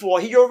waiting for?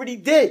 He already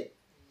did.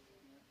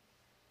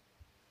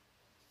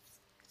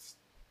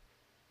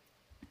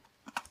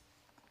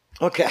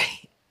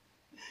 Okay.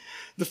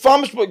 The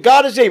farmers,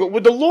 God is able.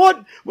 Would the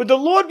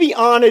Lord be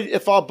honored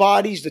if our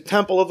bodies, the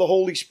temple of the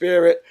Holy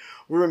Spirit,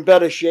 were in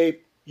better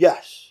shape?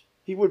 Yes.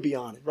 He would be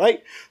honored,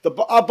 right?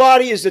 Our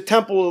body is the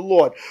temple of the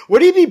Lord.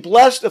 Would he be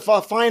blessed if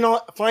our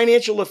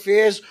financial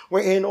affairs were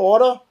in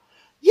order?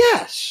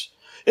 Yes.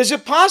 Is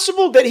it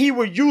possible that he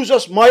would use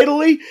us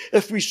mightily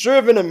if we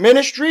serve in a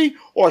ministry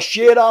or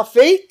shared our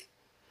faith?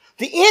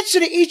 The answer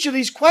to each of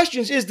these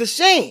questions is the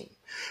same.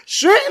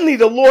 Certainly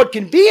the Lord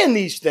can be in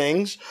these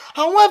things.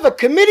 However,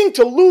 committing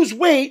to lose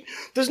weight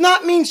does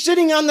not mean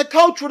sitting on the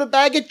couch with a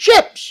bag of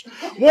chips,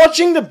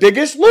 watching The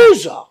Biggest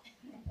Loser.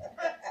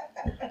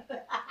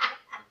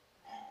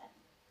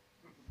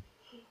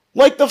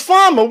 Like the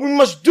farmer, we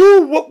must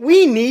do what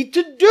we need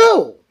to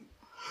do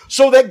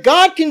so that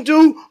God can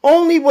do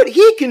only what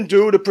he can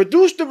do to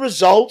produce the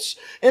results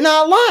in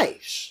our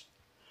lives.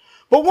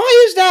 But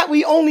why is that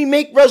we only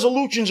make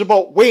resolutions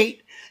about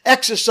weight,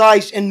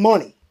 exercise, and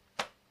money?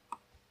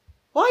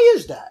 Why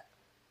is that?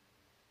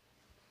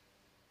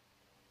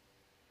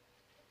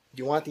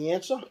 Do you want the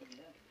answer?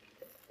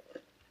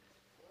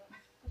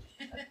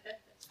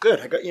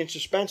 Good, I got you in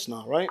suspense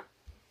now, right?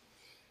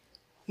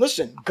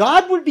 Listen,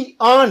 God would be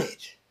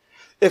honored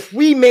if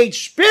we made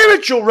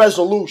spiritual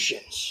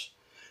resolutions.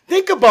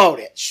 Think about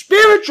it.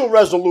 Spiritual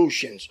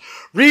resolutions.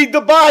 Read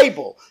the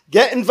Bible.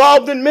 Get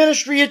involved in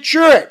ministry at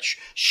church.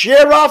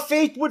 Share our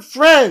faith with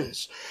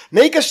friends.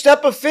 Make a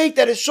step of faith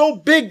that is so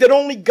big that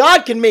only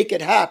God can make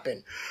it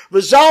happen.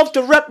 Resolve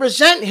to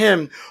represent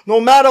him no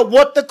matter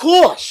what the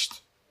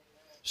cost.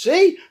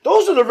 See?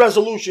 Those are the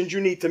resolutions you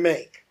need to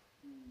make.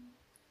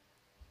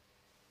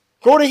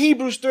 Go to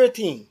Hebrews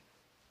 13.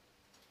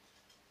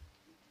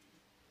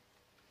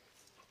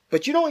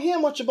 But you don't hear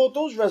much about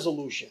those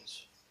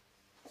resolutions.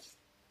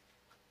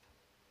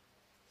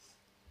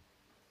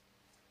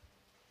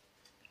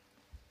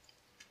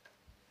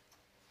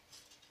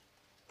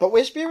 But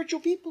we're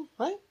spiritual people,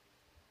 right?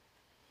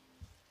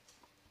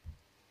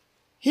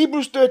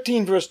 Hebrews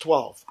 13, verse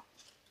 12.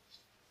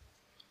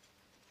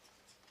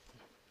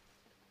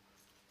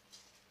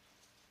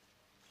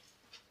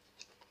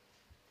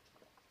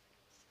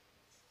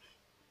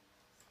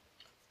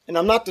 And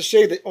I'm not to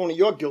say that only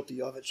you're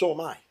guilty of it, so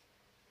am I.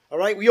 All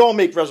right? We all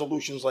make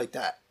resolutions like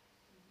that.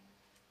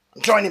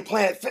 I'm trying to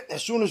Planet Fitness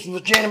as soon as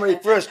January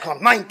 1st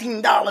comes.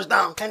 $19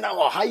 down, $10.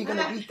 How are you going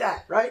to beat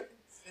that, right?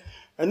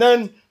 And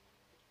then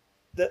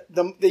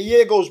the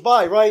year goes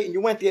by, right? And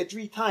you went there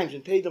 3 times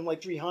and paid them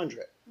like $300.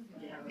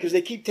 Because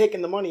they keep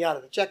taking the money out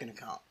of the checking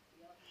account.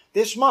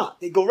 They're smart.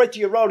 They go right to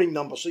your routing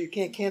number so you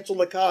can't cancel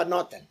the card,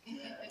 nothing.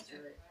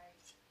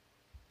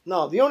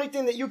 No, the only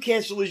thing that you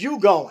cancel is you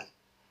going.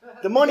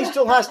 The money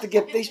still has to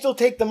get, they still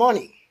take the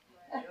money.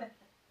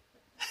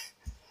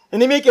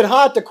 And they make it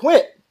hard to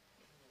quit.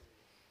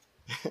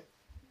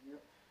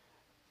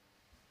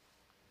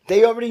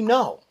 They already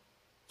know.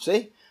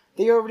 See?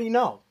 They already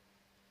know.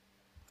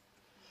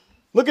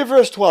 Look at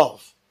verse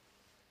 12.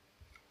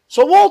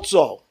 So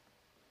also,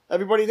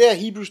 everybody there,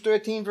 Hebrews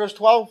 13, verse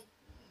 12.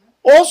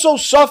 also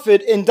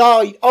suffered and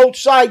died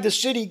outside the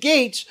city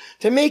gates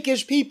to make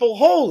his people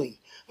holy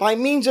by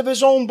means of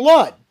his own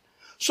blood.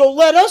 So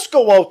let us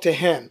go out to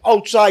him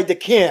outside the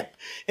camp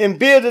and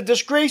bear the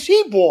disgrace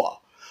he bore.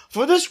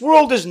 For this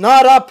world is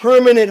not our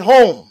permanent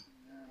home.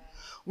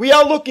 We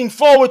are looking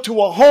forward to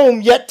a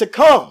home yet to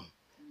come.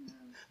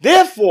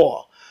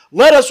 Therefore,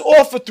 let us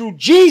offer through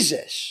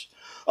Jesus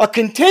a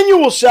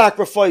continual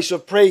sacrifice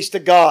of praise to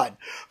God,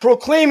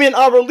 proclaiming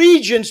our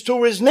allegiance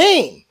to his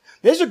name.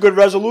 There's a good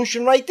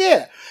resolution right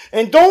there.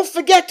 And don't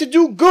forget to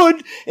do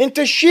good and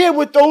to share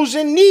with those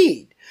in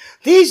need.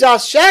 These are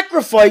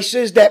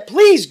sacrifices that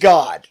please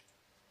God.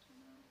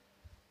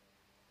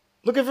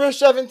 Look at verse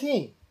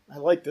 17. I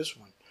like this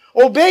one.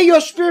 Obey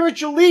your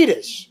spiritual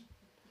leaders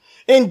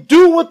and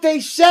do what they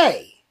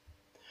say.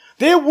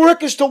 Their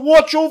work is to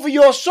watch over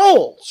your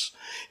souls,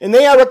 and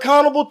they are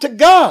accountable to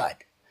God.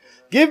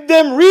 Give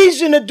them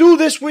reason to do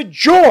this with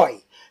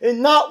joy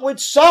and not with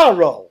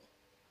sorrow.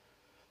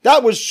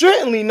 That would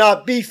certainly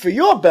not be for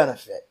your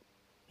benefit.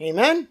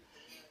 Amen?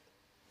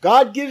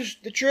 God gives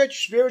the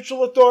church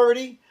spiritual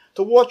authority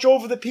to watch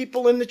over the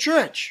people in the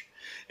church.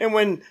 And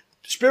when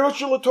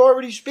spiritual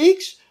authority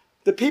speaks,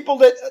 the people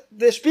that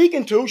they're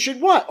speaking to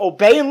should what?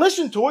 Obey and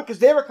listen to it because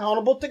they're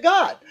accountable to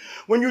God.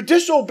 When you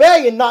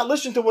disobey and not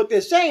listen to what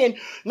they're saying,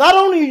 not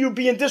only are you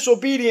being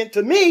disobedient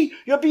to me,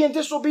 you're being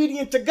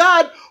disobedient to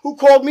God who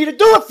called me to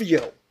do it for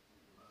you.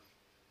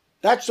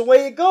 That's the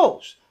way it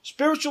goes.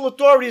 Spiritual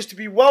authority is to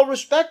be well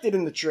respected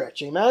in the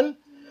church. Amen?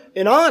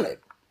 And honored.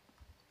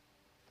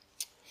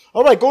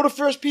 All right, go to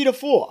 1 Peter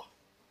 4.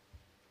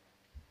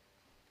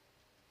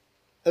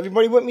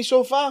 Everybody with me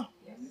so far?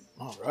 Yes.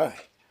 All right.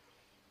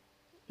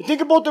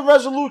 Think about the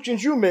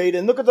resolutions you made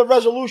and look at the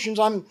resolutions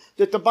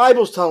that the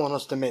Bible's telling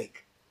us to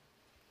make.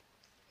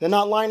 They're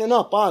not lining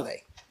up, are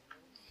they?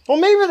 Well,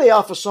 maybe they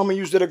are for some of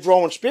you that are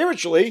growing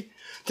spiritually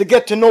to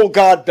get to know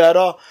God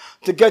better,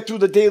 to get through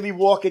the daily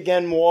walk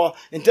again more,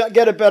 and to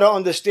get a better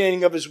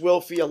understanding of his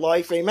will for your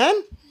life.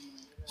 Amen?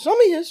 Some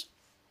of you.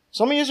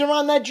 Some of you are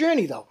on that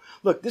journey, though.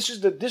 Look, this is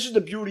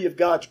the beauty of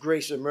God's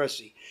grace and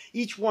mercy.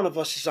 Each one of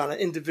us is on an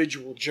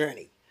individual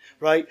journey,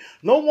 right?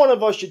 No one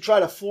of us should try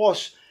to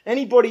force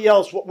anybody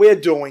else what we're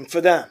doing for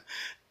them.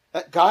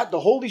 God, the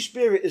Holy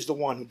Spirit is the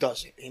one who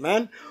does it.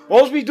 Amen?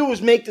 All we do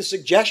is make the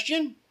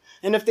suggestion,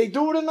 and if they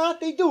do it or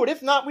not, they do it.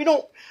 If not, we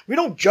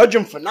don't judge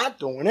them for not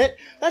doing it.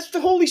 That's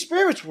the Holy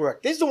Spirit's work.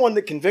 He's the one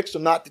that convicts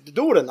them not to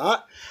do it or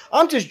not.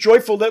 I'm just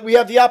joyful that we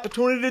have the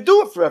opportunity to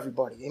do it for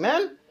everybody.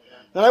 Amen?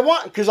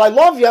 And because I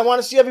love you, I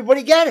want to see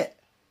everybody get it.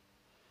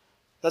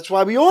 That's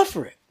why we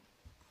offer it.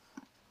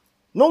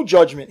 No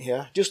judgment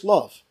here, just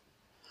love.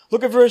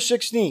 Look at verse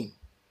 16.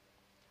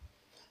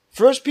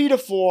 1 Peter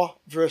 4,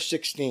 verse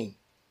 16.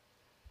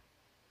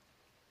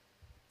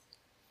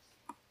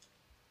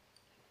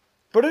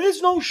 But it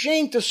is no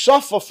shame to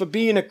suffer for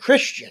being a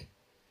Christian.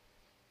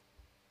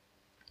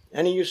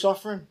 Any of you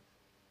suffering?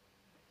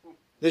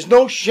 There's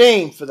no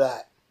shame for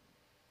that.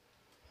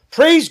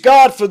 Praise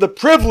God for the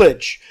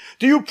privilege.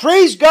 Do you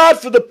praise God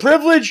for the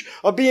privilege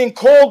of being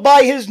called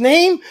by his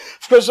name?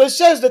 Because it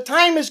says the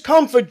time has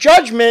come for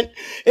judgment,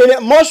 and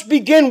it must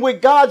begin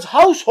with God's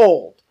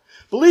household.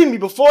 Believe me,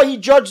 before he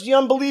judges the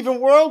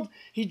unbelieving world,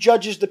 he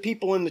judges the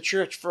people in the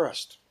church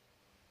first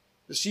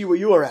to see where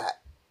you are at.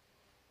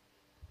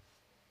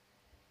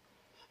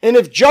 And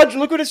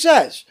look what it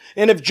says.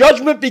 And if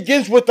judgment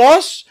begins with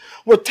us,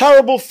 what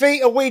terrible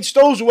fate awaits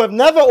those who have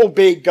never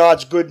obeyed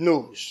God's good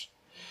news.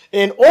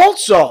 And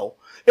also,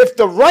 if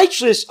the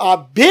righteous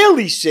are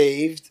barely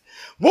saved,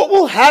 what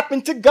will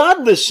happen to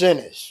godless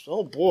sinners?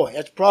 Oh boy,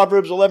 that's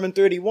Proverbs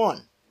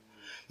 11:31.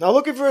 Now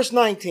look at verse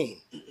 19.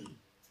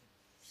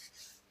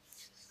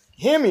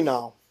 Hear me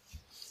now.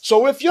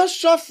 So if you're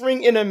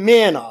suffering in a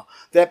manner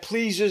that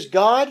pleases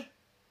God,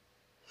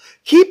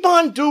 keep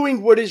on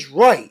doing what is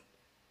right.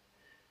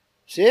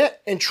 See it?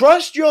 And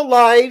trust your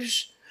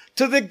lives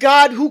to the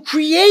God who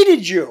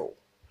created you.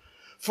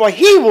 For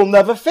he will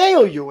never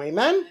fail you.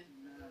 Amen?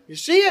 You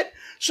see it?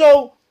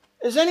 So,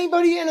 is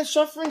anybody in a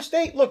suffering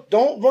state? Look,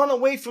 don't run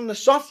away from the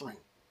suffering.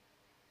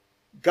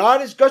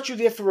 God has got you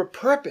there for a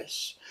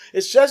purpose.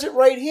 It says it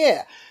right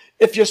here.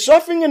 If you're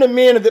suffering in a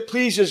manner that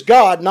pleases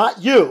God,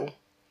 not you,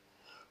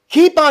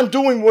 keep on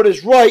doing what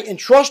is right and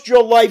trust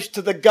your lives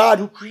to the God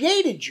who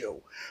created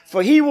you,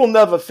 for he will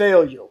never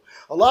fail you.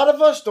 A lot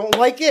of us don't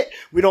like it.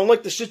 We don't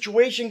like the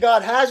situation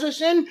God has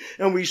us in,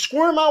 and we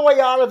squirm our way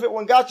out of it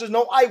when God says,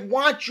 no, I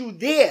want you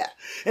there.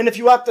 And if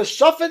you have to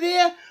suffer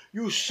there,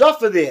 you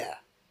suffer there.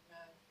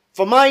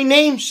 For my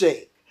name's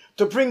sake,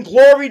 to bring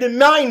glory to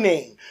my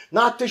name,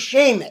 not to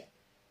shame it.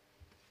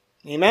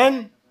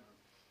 Amen?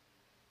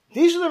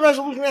 These are the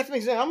resolutions we have to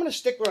make. I'm going to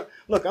stick around.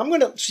 Look, I'm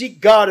going to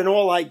seek God in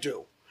all I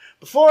do.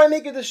 Before I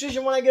make a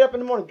decision when I get up in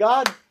the morning,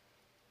 God,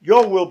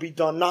 your will be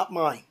done, not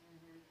mine.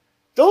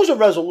 Those are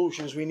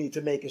resolutions we need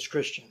to make as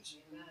Christians.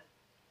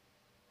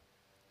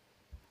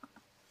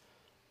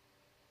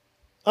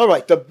 All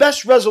right, the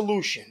best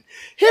resolution.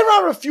 Here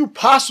are a few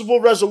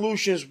possible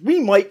resolutions we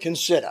might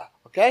consider,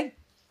 okay?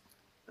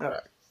 All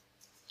right.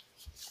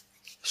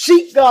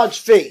 Seek God's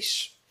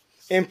face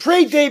and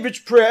pray David's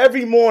prayer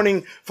every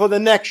morning for the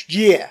next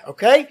year.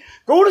 Okay?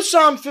 Go to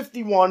Psalm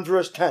 51,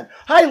 verse 10.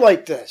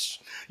 Highlight this.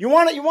 You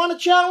want a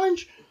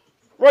challenge?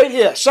 Right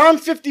here. Psalm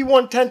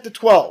 51, 10 to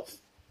 12.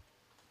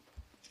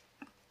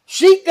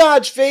 Seek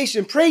God's face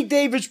and pray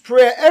David's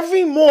prayer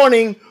every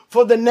morning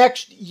for the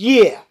next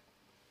year.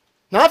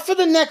 Not for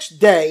the next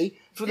day,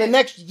 for the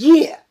next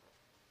year.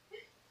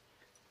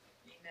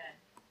 Amen.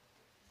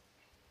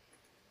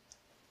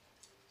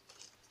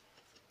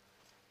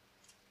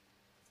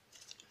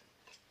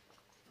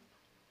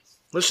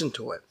 Listen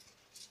to it.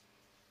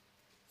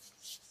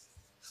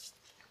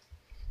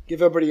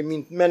 Give everybody a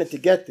minute to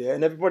get there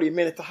and everybody a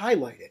minute to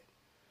highlight it.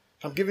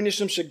 I'm giving you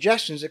some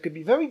suggestions that could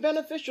be very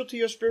beneficial to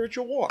your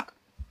spiritual walk.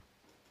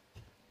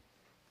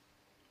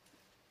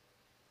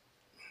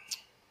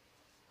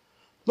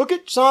 Look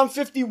at Psalm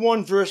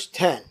 51, verse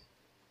 10.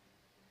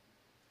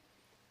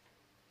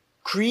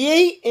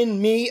 Create in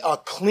me a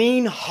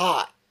clean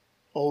heart,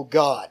 O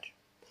God.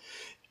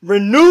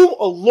 Renew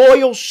a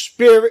loyal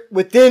spirit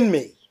within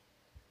me.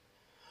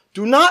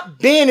 Do not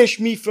banish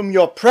me from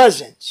your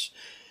presence,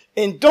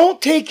 and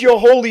don't take your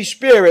Holy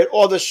Spirit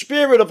or the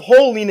Spirit of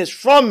holiness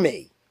from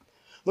me.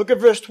 Look at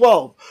verse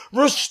 12.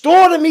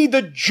 Restore to me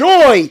the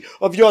joy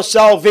of your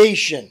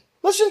salvation.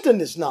 Listen to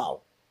this now.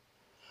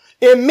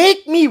 And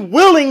make me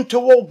willing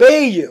to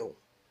obey you.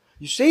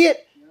 You see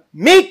it?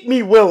 Make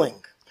me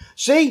willing.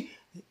 See?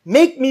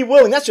 Make me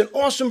willing. That's an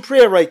awesome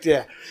prayer right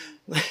there.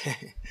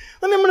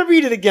 I'm going to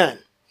read it again.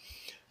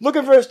 Look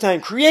at verse 10.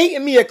 Create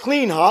in me a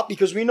clean heart,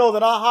 because we know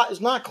that our heart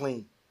is not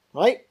clean.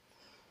 Right?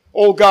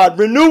 Oh God,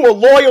 renew a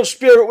loyal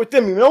spirit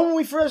within me. You know when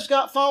we first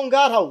found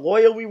God, how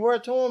loyal we were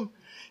to Him?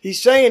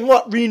 He's saying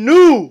what?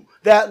 Renew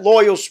that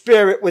loyal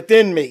spirit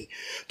within me.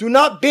 Do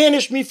not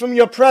banish me from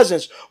your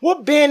presence.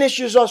 What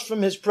banishes us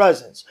from His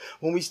presence?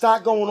 When we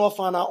start going off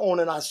on our own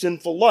in our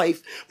sinful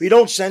life, we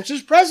don't sense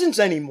His presence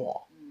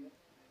anymore.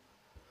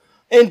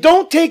 And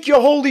don't take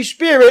your Holy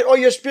Spirit or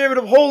your Spirit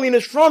of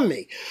holiness from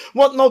me.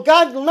 Well, no,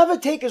 God will never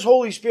take His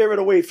Holy Spirit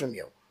away from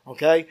you.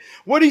 Okay?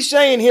 What He's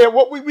saying here,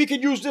 what we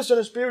could use this in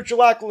a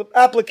spiritual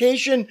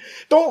application.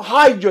 Don't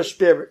hide your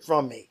spirit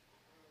from me.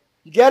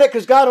 You get it?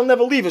 Because God will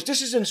never leave us.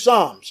 This is in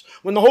Psalms,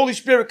 when the Holy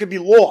Spirit could be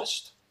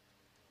lost.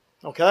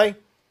 Okay?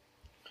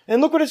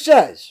 And look what it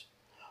says.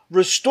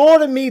 Restore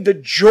to me the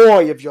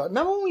joy of your...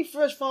 Remember when we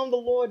first found the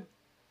Lord?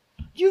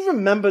 Do you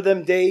remember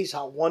them days?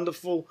 How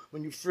wonderful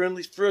when you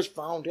first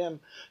found Him?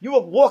 You were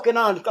walking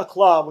on a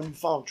cloud when you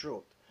found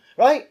truth.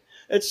 Right?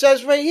 It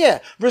says right here,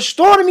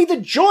 restore to me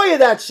the joy of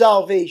that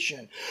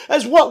salvation.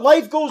 As what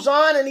life goes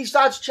on and He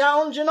starts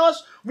challenging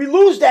us, we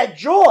lose that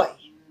joy.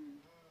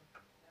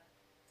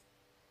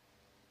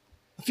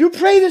 If you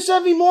pray this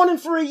every morning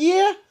for a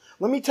year,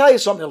 let me tell you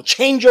something. It'll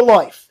change your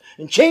life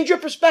and change your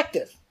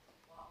perspective.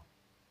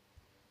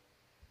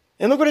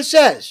 And look what it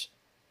says.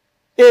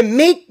 And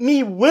make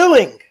me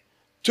willing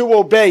to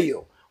obey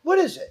you. What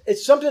is it?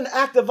 It's something, an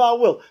act of our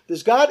will.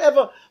 Does God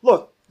ever...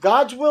 Look,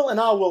 God's will and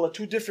our will are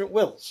two different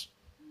wills.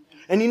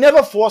 And He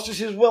never forces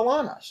His will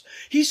on us.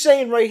 He's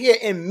saying right here,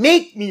 and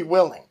make me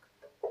willing.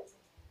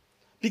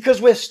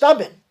 Because we're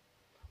stubborn.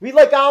 We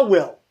like our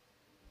will.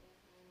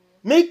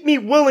 Make me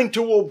willing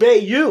to obey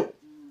you,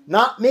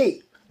 not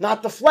me,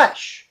 not the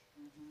flesh.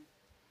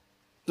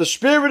 The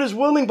spirit is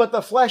willing, but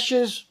the flesh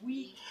is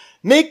weak.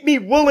 Make me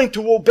willing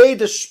to obey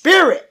the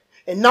Spirit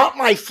and not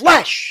my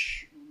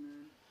flesh.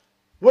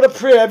 What a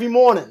prayer every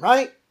morning,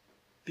 right?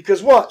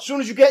 Because what? As soon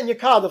as you get in your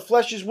car, the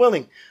flesh is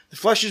willing. The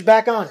flesh is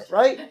back on it,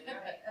 right?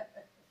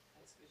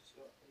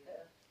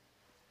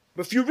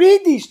 But if you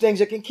read these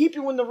things, it can keep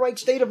you in the right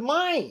state of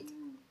mind,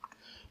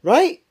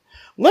 right?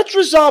 Let's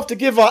resolve to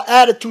give our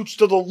attitudes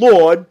to the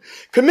Lord,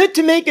 commit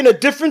to making a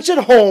difference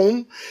at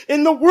home,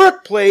 in the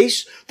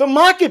workplace, the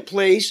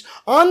marketplace,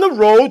 on the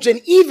roads,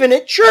 and even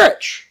at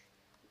church.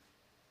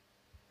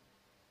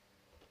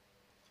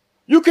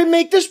 You can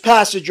make this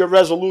passage your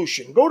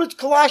resolution. Go to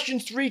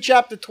Colossians 3,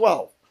 chapter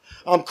 12.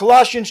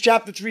 Colossians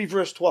chapter 3,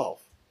 verse 12.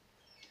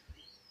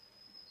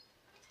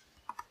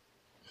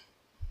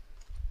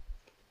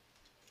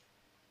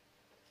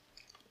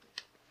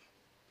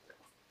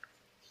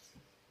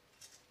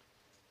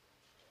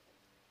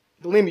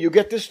 Believe me, you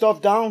get this stuff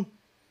down,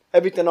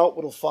 everything else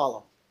will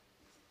follow.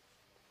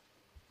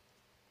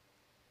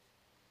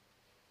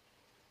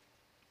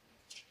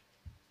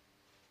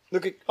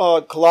 Look at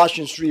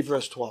Colossians 3,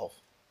 verse 12.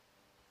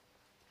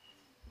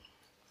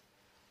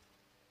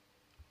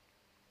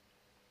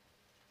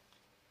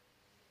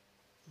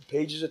 The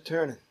pages are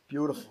turning.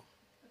 Beautiful.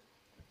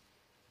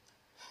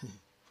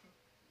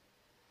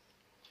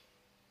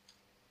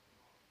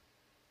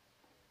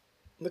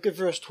 Look at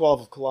verse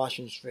 12 of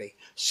Colossians 3.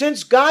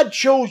 Since God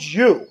chose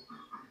you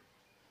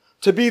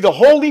to be the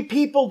holy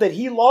people that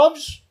He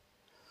loves,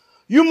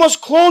 you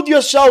must clothe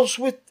yourselves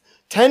with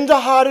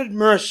tender-hearted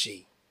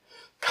mercy,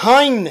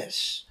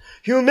 kindness,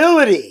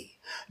 humility,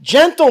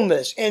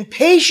 gentleness, and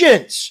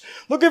patience.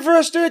 Look at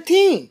verse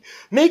 13.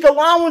 Make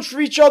allowance for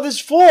each other's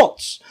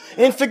faults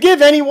and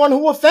forgive anyone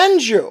who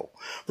offends you.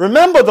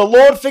 Remember, the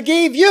Lord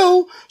forgave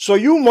you, so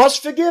you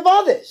must forgive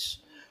others.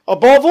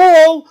 Above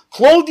all,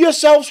 clothe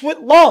yourselves with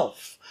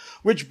love,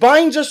 which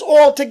binds us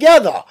all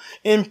together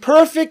in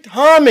perfect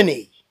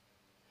harmony.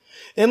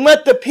 And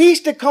let the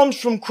peace that comes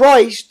from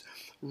Christ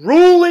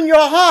rule in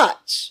your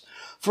hearts.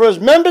 For as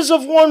members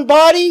of one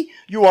body,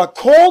 you are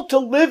called to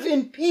live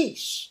in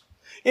peace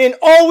and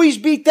always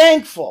be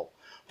thankful.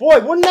 Boy,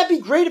 wouldn't that be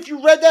great if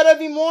you read that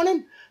every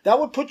morning? That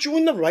would put you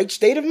in the right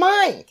state of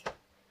mind.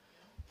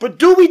 But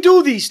do we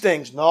do these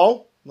things?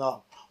 No.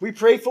 We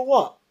pray for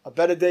what? A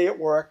better day at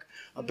work,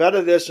 a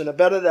better this and a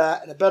better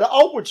that, and a better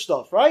outward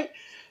stuff, right?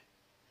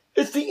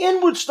 It's the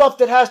inward stuff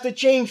that has to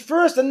change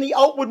first, and the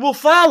outward will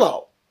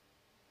follow.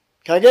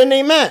 Can I get an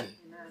amen?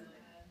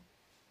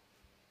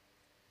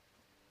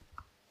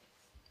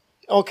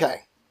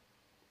 Okay.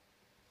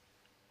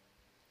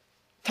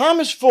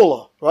 Thomas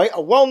Fuller, right,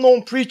 a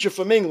well-known preacher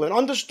from England,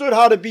 understood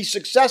how to be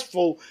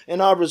successful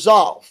in our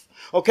resolve.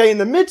 Okay, in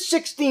the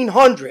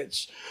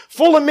mid-1600s,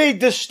 Fuller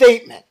made this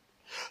statement.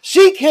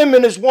 Seek him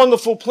and his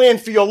wonderful plan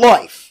for your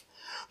life.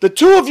 The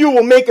two of you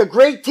will make a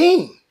great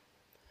team,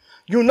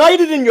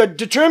 united in your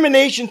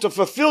determination to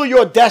fulfill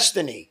your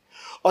destiny.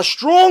 A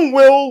strong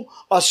will,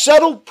 a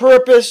settled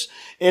purpose,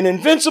 and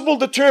invincible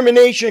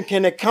determination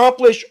can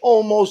accomplish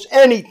almost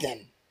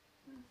anything.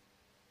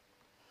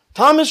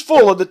 Thomas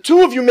Fuller, the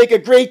two of you make a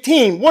great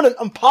team. What an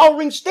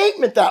empowering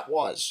statement that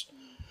was.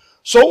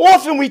 So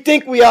often we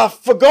think we are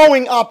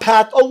forgoing our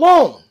path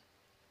alone.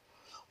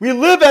 We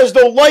live as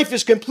though life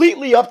is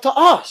completely up to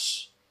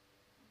us.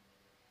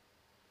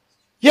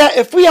 Yet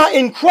if we are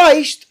in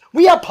Christ,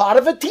 we are part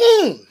of a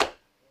team.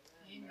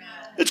 Amen.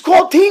 It's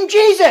called Team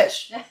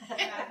Jesus.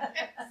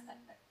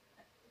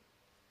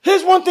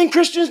 Here's one thing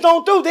Christians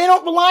don't do. They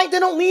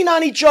don't lean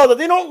on each other.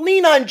 They don't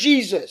lean on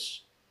Jesus.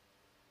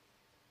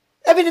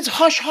 Everything's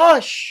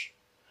hush-hush.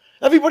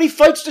 Everybody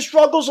fights the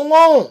struggles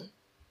alone.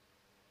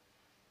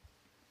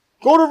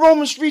 Go to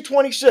Romans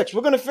 3:26.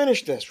 We're going to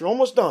finish this. We're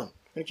almost done.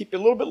 I'm going to keep you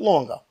a little bit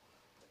longer.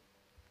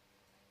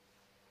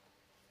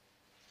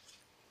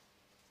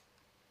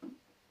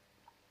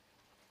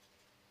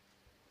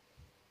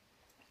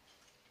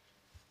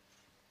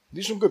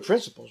 These are some good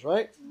principles,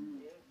 right?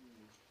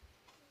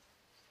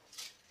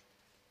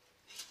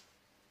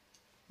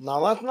 Now,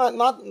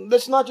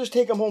 let's not just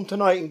take them home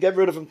tonight and get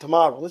rid of them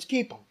tomorrow. Let's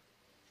keep them.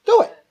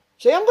 Do it.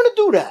 Say, I'm going to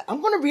do that. I'm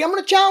going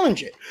to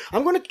challenge it.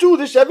 I'm going to do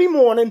this every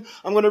morning.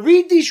 I'm going to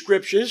read these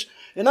scriptures,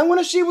 and I'm going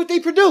to see what they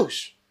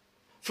produce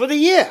for the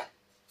year.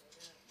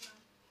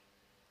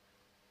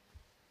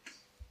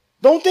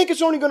 Don't think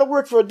it's only going to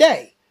work for a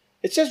day.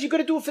 It says you're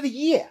going to do it for the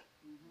year.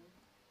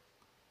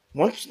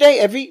 Once a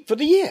day for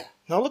the year.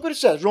 Now look what it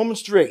says,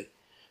 Romans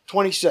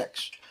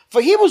 3:26.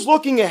 For he was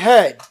looking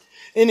ahead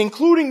and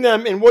including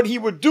them in what he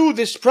would do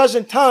this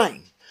present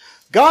time.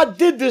 God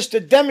did this to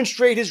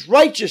demonstrate his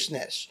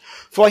righteousness.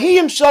 For he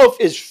himself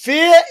is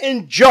fair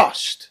and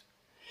just.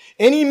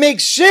 And he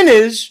makes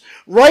sinners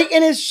right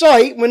in his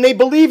sight when they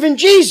believe in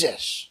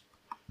Jesus.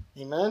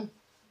 Amen?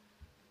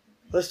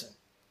 Listen,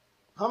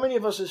 how many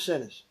of us are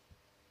sinners?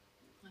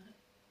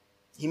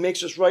 He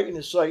makes us right in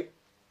his sight,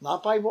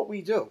 not by what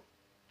we do.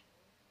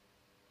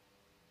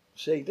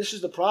 See, this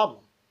is the problem.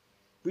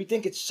 We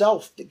think it's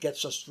self that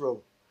gets us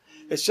through.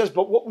 It says,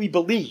 but what we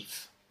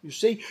believe. You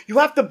see, you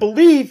have to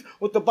believe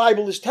what the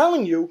Bible is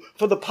telling you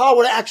for the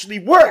power to actually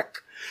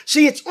work.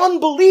 See, it's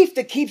unbelief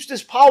that keeps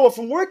this power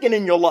from working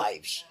in your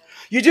lives.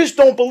 You just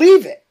don't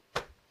believe it.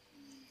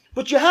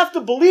 But you have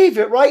to believe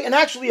it, right, and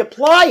actually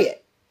apply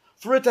it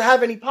for it to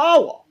have any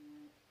power.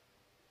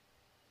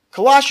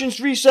 Colossians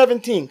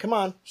 3:17. Come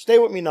on, stay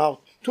with me now.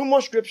 2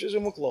 more scriptures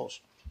and we'll close.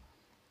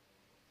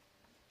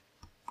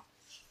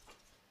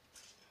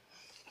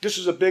 This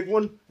is a big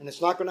one, and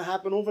it's not going to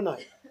happen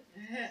overnight.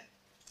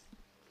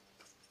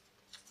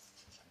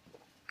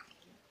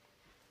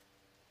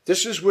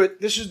 This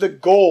is the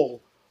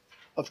goal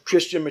of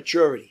Christian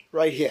maturity,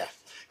 right here.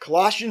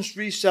 Colossians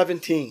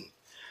 3:17.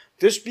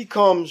 This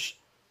becomes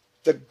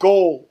the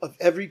goal of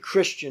every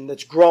Christian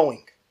that's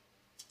growing.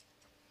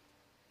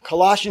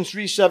 Colossians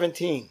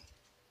 3:17.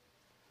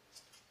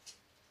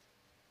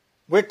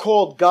 We're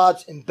called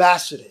God's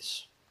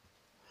ambassadors.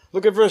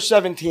 Look at verse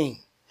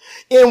 17.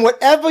 And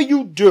whatever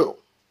you do,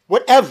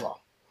 whatever,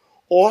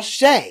 or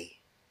say,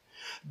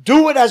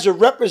 do it as a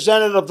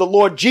representative of the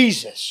Lord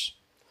Jesus,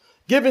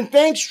 giving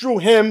thanks through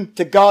him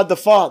to God the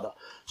Father.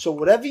 So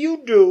whatever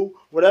you do,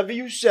 whatever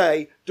you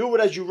say, do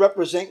it as you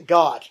represent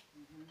God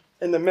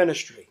in the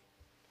ministry.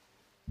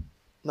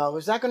 Now,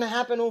 is that going to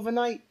happen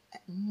overnight?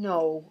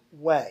 No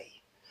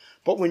way.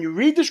 But when you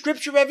read the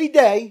scripture every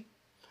day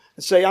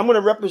and say, I'm going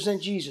to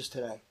represent Jesus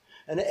today.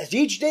 And as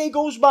each day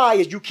goes by,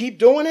 as you keep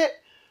doing it,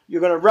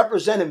 you're going to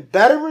represent him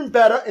better and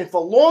better and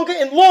for longer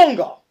and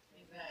longer.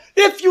 Amen.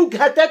 If you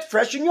get that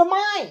fresh in your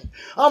mind.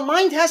 Our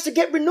mind has to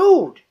get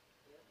renewed.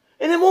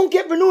 And it won't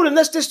get renewed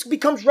unless this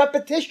becomes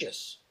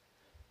repetitious.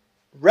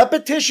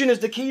 Repetition is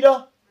the key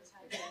to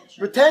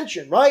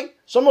retention, right?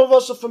 Some of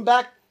us are from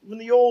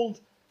the old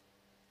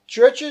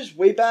churches,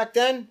 way back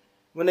then,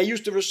 when they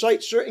used to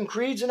recite certain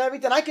creeds and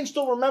everything. I can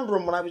still remember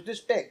them when I was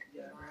this big.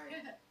 Yeah,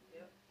 right.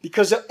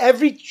 Because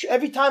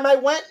every time I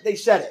went, they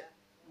said it.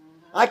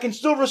 I can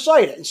still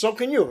recite it, and so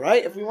can you,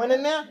 right? If we went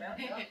in there.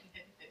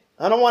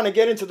 I don't want to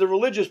get into the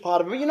religious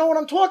part of it, but you know what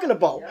I'm talking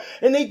about.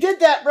 And they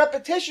did that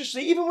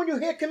repetitiously, even when you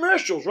hear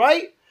commercials,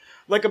 right?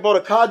 Like about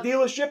a car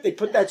dealership, they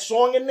put that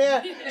song in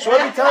there. So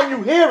every time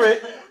you hear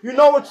it, you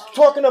know it's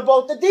talking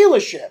about the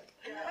dealership.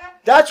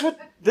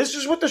 This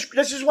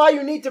is why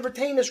you need to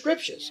retain the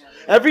scriptures.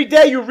 Every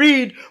day you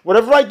read,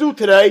 whatever I do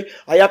today,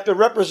 I have to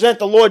represent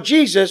the Lord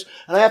Jesus,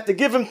 and I have to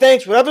give him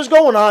thanks, whatever's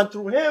going on,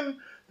 through him,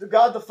 to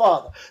God the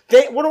Father.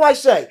 What do I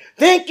say?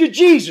 Thank you,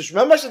 Jesus.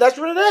 Remember I said that's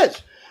what it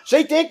is.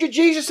 Say thank you,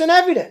 Jesus, and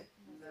everything.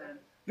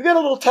 You got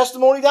a little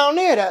testimony down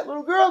there. That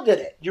little girl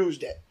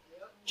used it.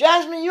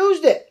 Jasmine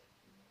used it.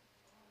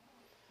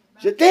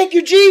 She said, thank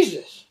you,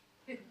 Jesus.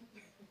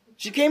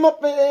 She came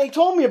up and he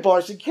told me about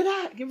it. I said, get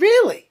out.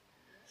 Really?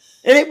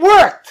 And it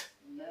worked.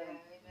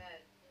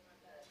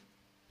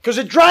 Because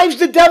it drives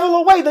the devil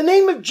away. The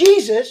name of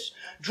Jesus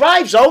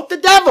drives out the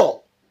devil.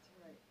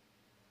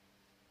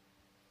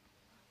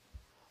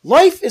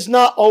 Life is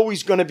not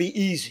always going to be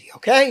easy,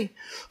 okay?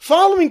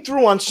 Following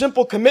through on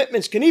simple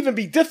commitments can even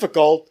be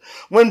difficult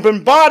when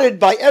bombarded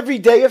by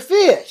everyday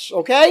affairs,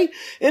 okay?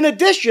 In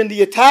addition,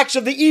 the attacks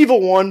of the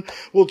evil one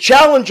will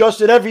challenge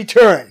us at every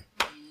turn,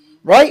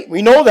 right?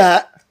 We know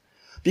that.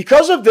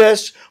 Because of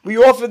this, we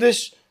offer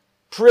this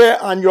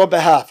prayer on your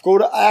behalf. Go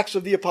to Acts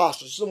of the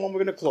Apostles. This is the one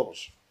we're going to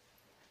close.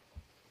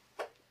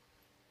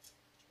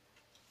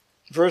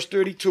 Verse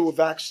 32 of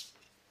Acts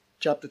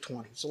chapter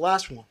 20. It's the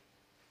last one.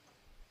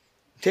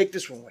 Take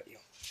this one with you.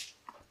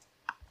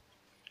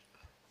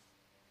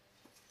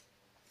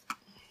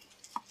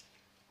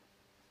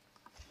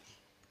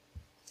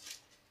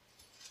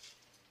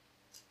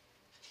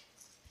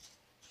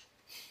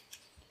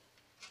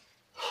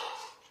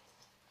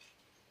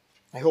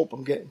 I hope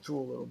I'm getting through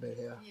a little bit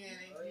here.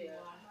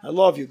 I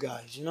love you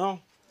guys, you know.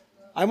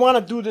 I want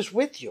to do this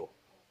with you.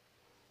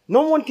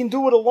 No one can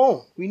do it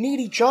alone. We need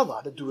each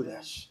other to do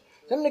this.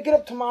 I'm going to get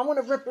up tomorrow. I'm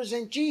going to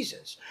represent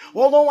Jesus.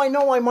 Although I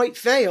know I might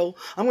fail,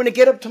 I'm going to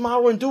get up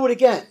tomorrow and do it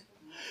again.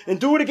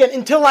 And do it again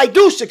until I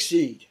do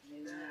succeed.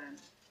 Amen.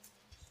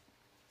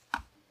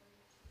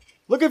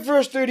 Look at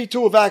verse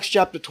 32 of Acts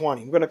chapter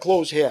 20. We're going to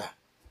close here.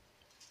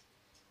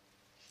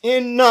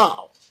 And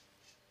now,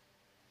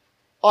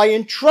 I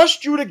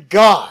entrust you to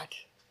God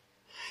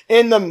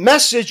and the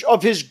message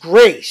of his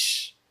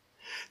grace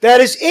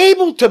that is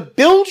able to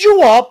build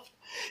you up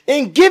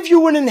and give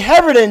you an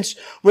inheritance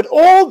with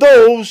all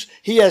those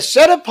he has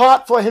set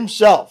apart for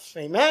himself.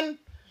 Amen?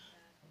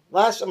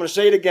 Last, I'm going to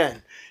say it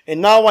again. And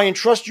now I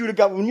entrust you to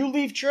God. When you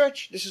leave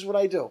church, this is what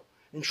I do.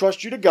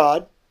 Entrust you to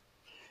God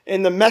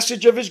and the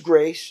message of his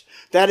grace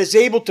that is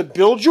able to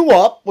build you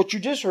up, what you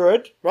just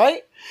heard,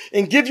 right?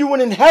 And give you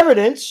an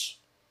inheritance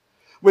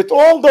with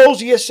all those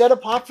he has set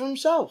apart for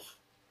himself.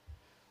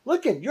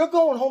 Look, you're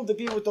going home to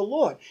be with the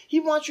Lord. He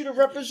wants you to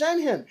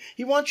represent him.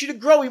 He wants you to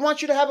grow. He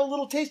wants you to have a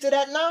little taste of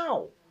that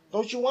now.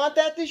 Don't you want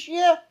that this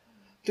year?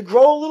 To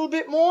grow a little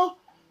bit more?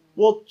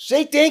 Well,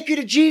 say thank you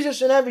to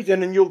Jesus and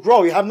everything and you'll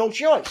grow. You have no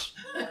choice.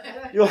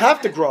 You'll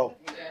have to grow.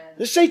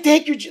 Just say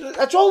thank you.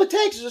 That's all it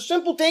takes is a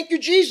simple thank you,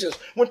 Jesus,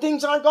 when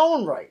things aren't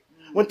going right.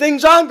 When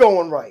things aren't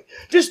going right.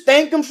 Just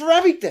thank him for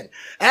everything.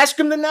 Ask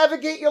him to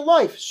navigate your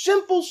life.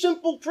 Simple,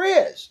 simple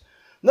prayers.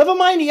 Never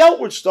mind the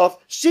outward stuff.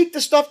 Seek the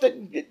stuff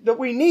that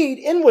we need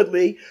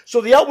inwardly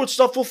so the outward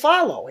stuff will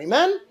follow.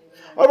 Amen?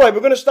 All right, we're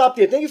going to stop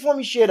there. Thank you for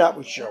letting me share that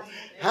with you.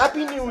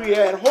 Happy New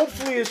Year, and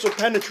hopefully this will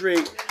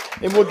penetrate,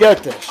 and we'll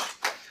get this.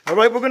 All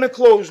right, we're going to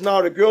close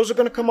now. The girls are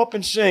going to come up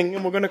and sing,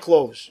 and we're going to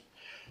close.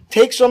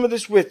 Take some of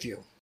this with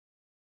you.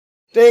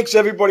 Thanks,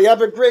 everybody.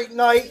 Have a great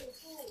night.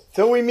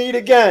 Till we meet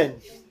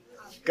again.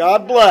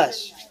 God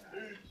bless.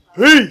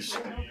 Peace.